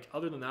 but like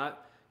other than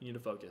that, you need to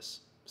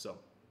focus. So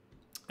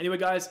anyway,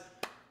 guys,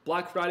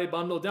 Black Friday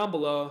bundle down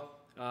below.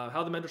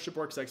 How the mentorship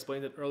works, I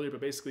explained it earlier,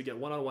 but basically get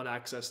one-on-one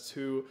access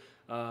to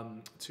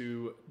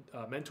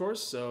mentors.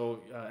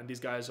 So, and these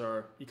guys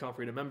are Ecom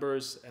Freedom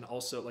members, and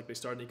also like they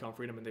started in Ecom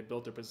Freedom and they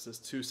built their businesses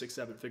to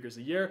 6-7 figures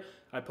a year.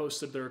 I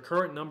posted their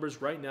current numbers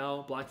right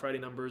now, Black Friday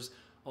numbers,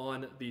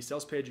 on the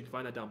sales page. You can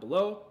find that down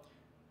below.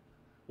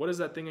 What is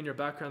that thing in your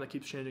background that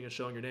keeps changing and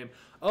showing your name?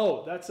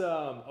 Oh, that's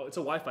it's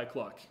a Wi-Fi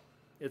clock.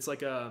 It's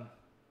like a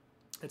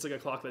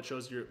clock that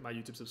shows my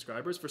YouTube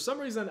subscribers. For some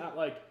reason, at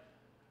like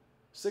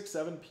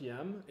 6-7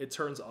 p.m. it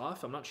turns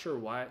off. I'm not sure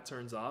why it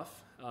turns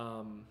off.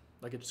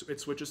 Like it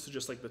switches to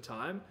just like the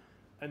time,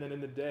 and then in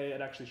the day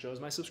it actually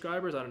shows my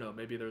subscribers. I don't know,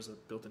 maybe there's a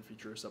built-in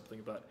feature or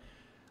something, but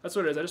that's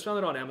what it is. I just found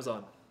it on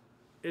Amazon.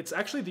 It's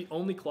actually the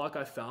only clock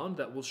I found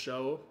that will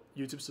show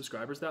YouTube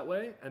subscribers that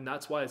way, and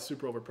that's why it's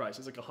super overpriced.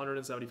 It's like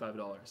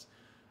 $175,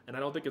 and I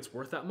don't think it's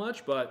worth that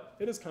much, but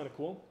it is kind of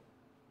cool.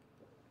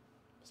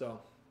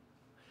 So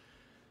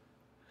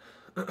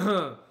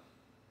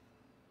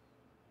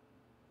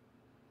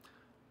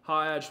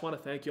hi, I just want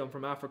to thank you. I'm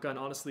from Africa, and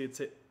honestly,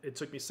 it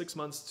took me 6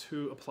 months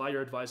to apply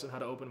your advice on how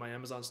to open my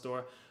Amazon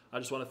store. I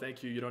just want to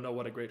thank you. You don't know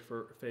what a great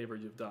favor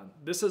you've done.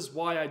 This is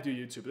why I do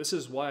YouTube. This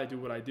is why I do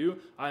what I do.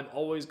 I'm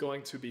always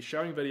going to be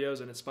sharing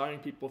videos and inspiring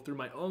people through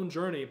my own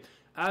journey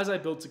as I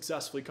build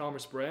successful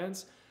e-commerce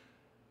brands.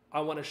 I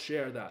want to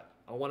share that.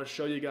 I want to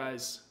show you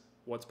guys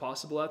what's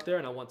possible out there,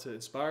 and I want to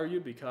inspire you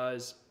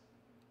because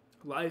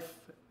life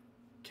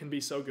can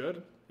be so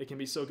good. It can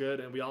be so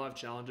good, and we all have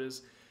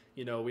challenges.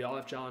 You know, we all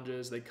have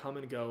challenges. They come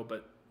and go,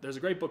 but there's a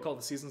great book called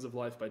The Seasons of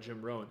Life by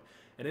Jim Rohn.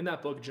 And in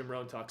that book, Jim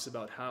Rohn talks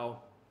about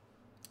how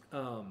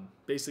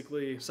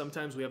basically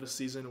sometimes we have a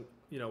season,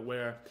 you know,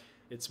 where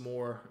it's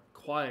more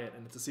quiet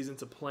and it's a season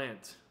to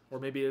plant, or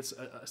maybe it's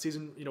a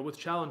season, you know, with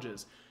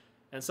challenges.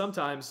 And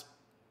sometimes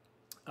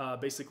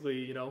basically,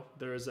 you know,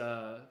 there's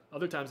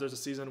other times there's a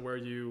season where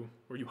you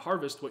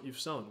harvest what you've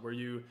sown, where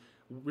you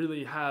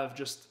really have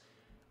just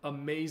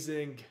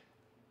amazing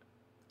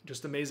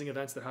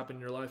events that happen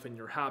in your life, and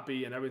you're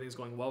happy and everything's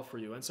going well for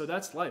you. And so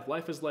that's life.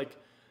 Life is like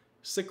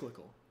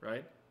cyclical,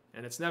 right?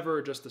 And it's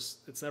never just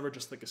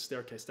like a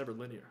staircase, never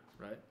linear,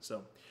 right?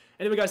 So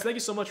anyway, guys, thank you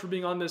so much for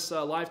being on this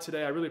live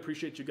today. I really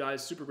appreciate you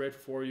guys. Super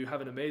grateful for you.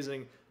 Have an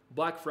amazing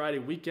Black Friday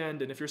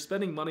weekend. And if you're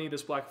spending money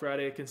this Black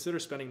Friday, consider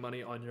spending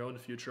money on your own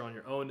future, on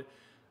your own,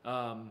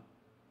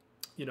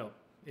 you know,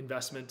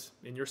 investment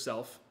in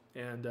yourself.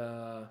 And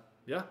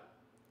yeah,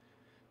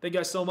 thank you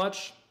guys so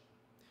much.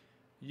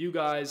 You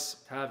guys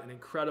have an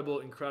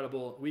incredible,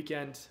 incredible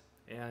weekend,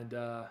 and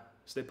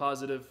stay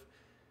positive.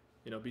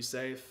 You know, be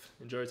safe.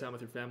 Enjoy your time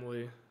with your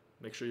family.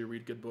 Make sure you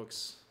read good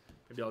books.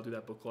 Maybe I'll do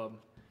that book club.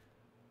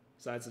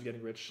 Science of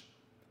Getting Rich.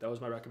 That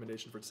was my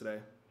recommendation for today.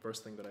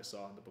 First thing that I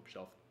saw on the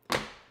bookshelf.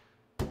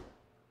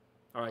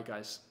 All right,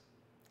 guys.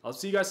 I'll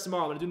see you guys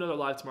tomorrow. I'm going to do another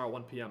live tomorrow at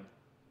 1 p.m.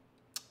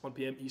 1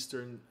 p.m.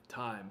 Eastern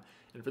time.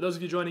 And for those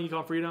of you joining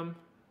Ecom Freedom,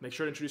 make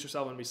sure to introduce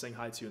yourself. I'm going to be saying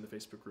hi to you in the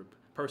Facebook group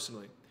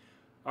personally.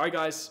 All right,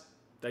 guys.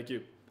 Thank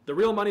you. The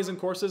real money is in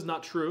courses,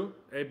 not true.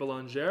 A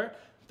Belanger.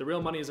 The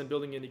real money is in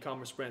building an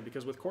e-commerce brand,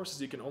 because with courses,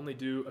 you can only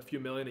do a few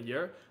million a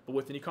year. But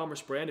with an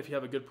e-commerce brand, if you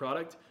have a good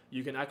product,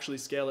 you can actually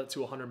scale it to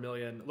 100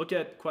 million. Look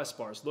at Quest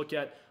Bars. Look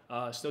at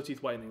Snow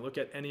Teeth Whitening. Look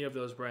at any of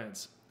those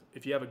brands.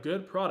 If you have a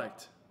good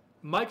product,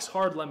 Mike's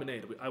Hard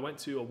Lemonade. I went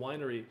to a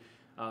winery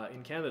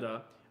in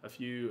Canada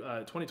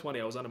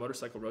 2020. I was on a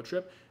motorcycle road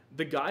trip.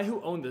 The guy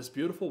who owned this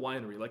beautiful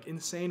winery, like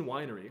insane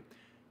winery,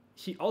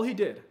 all he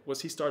did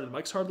was he started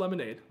Mike's Hard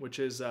Lemonade, which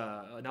is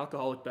an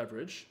alcoholic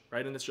beverage,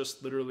 right? And it's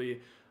just literally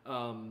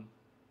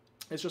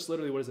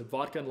what is it?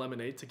 Vodka and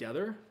lemonade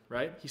together,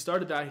 right? He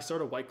started that. He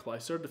started White Claw. He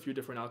started a few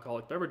different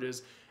alcoholic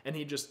beverages, and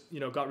he just, you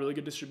know, got really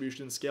good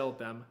distribution, scaled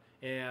them,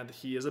 and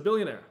he is a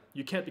billionaire.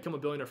 You can't become a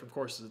billionaire from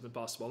courses. It's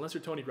impossible unless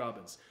you're Tony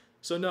Robbins.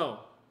 So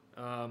no,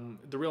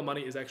 the real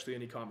money is actually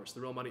in e-commerce.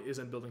 The real money is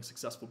in building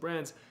successful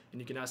brands,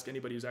 and you can ask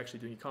anybody who's actually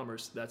doing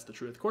e-commerce. That's the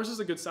truth. Course is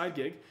a good side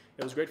gig.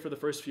 It was great for the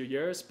first few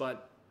years,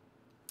 but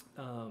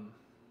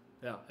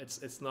yeah,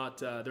 it's not.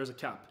 There's a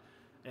cap,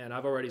 and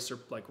I've already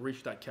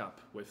reached that cap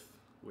with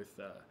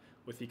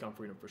Ecom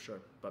Freedom for sure.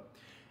 But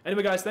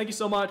anyway, guys, thank you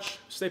so much.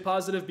 Stay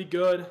positive, be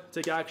good,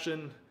 take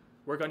action,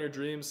 work on your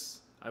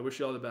dreams. I wish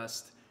you all the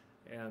best,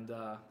 and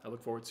I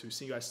look forward to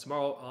seeing you guys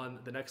tomorrow on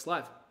the next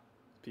live.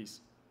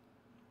 Peace.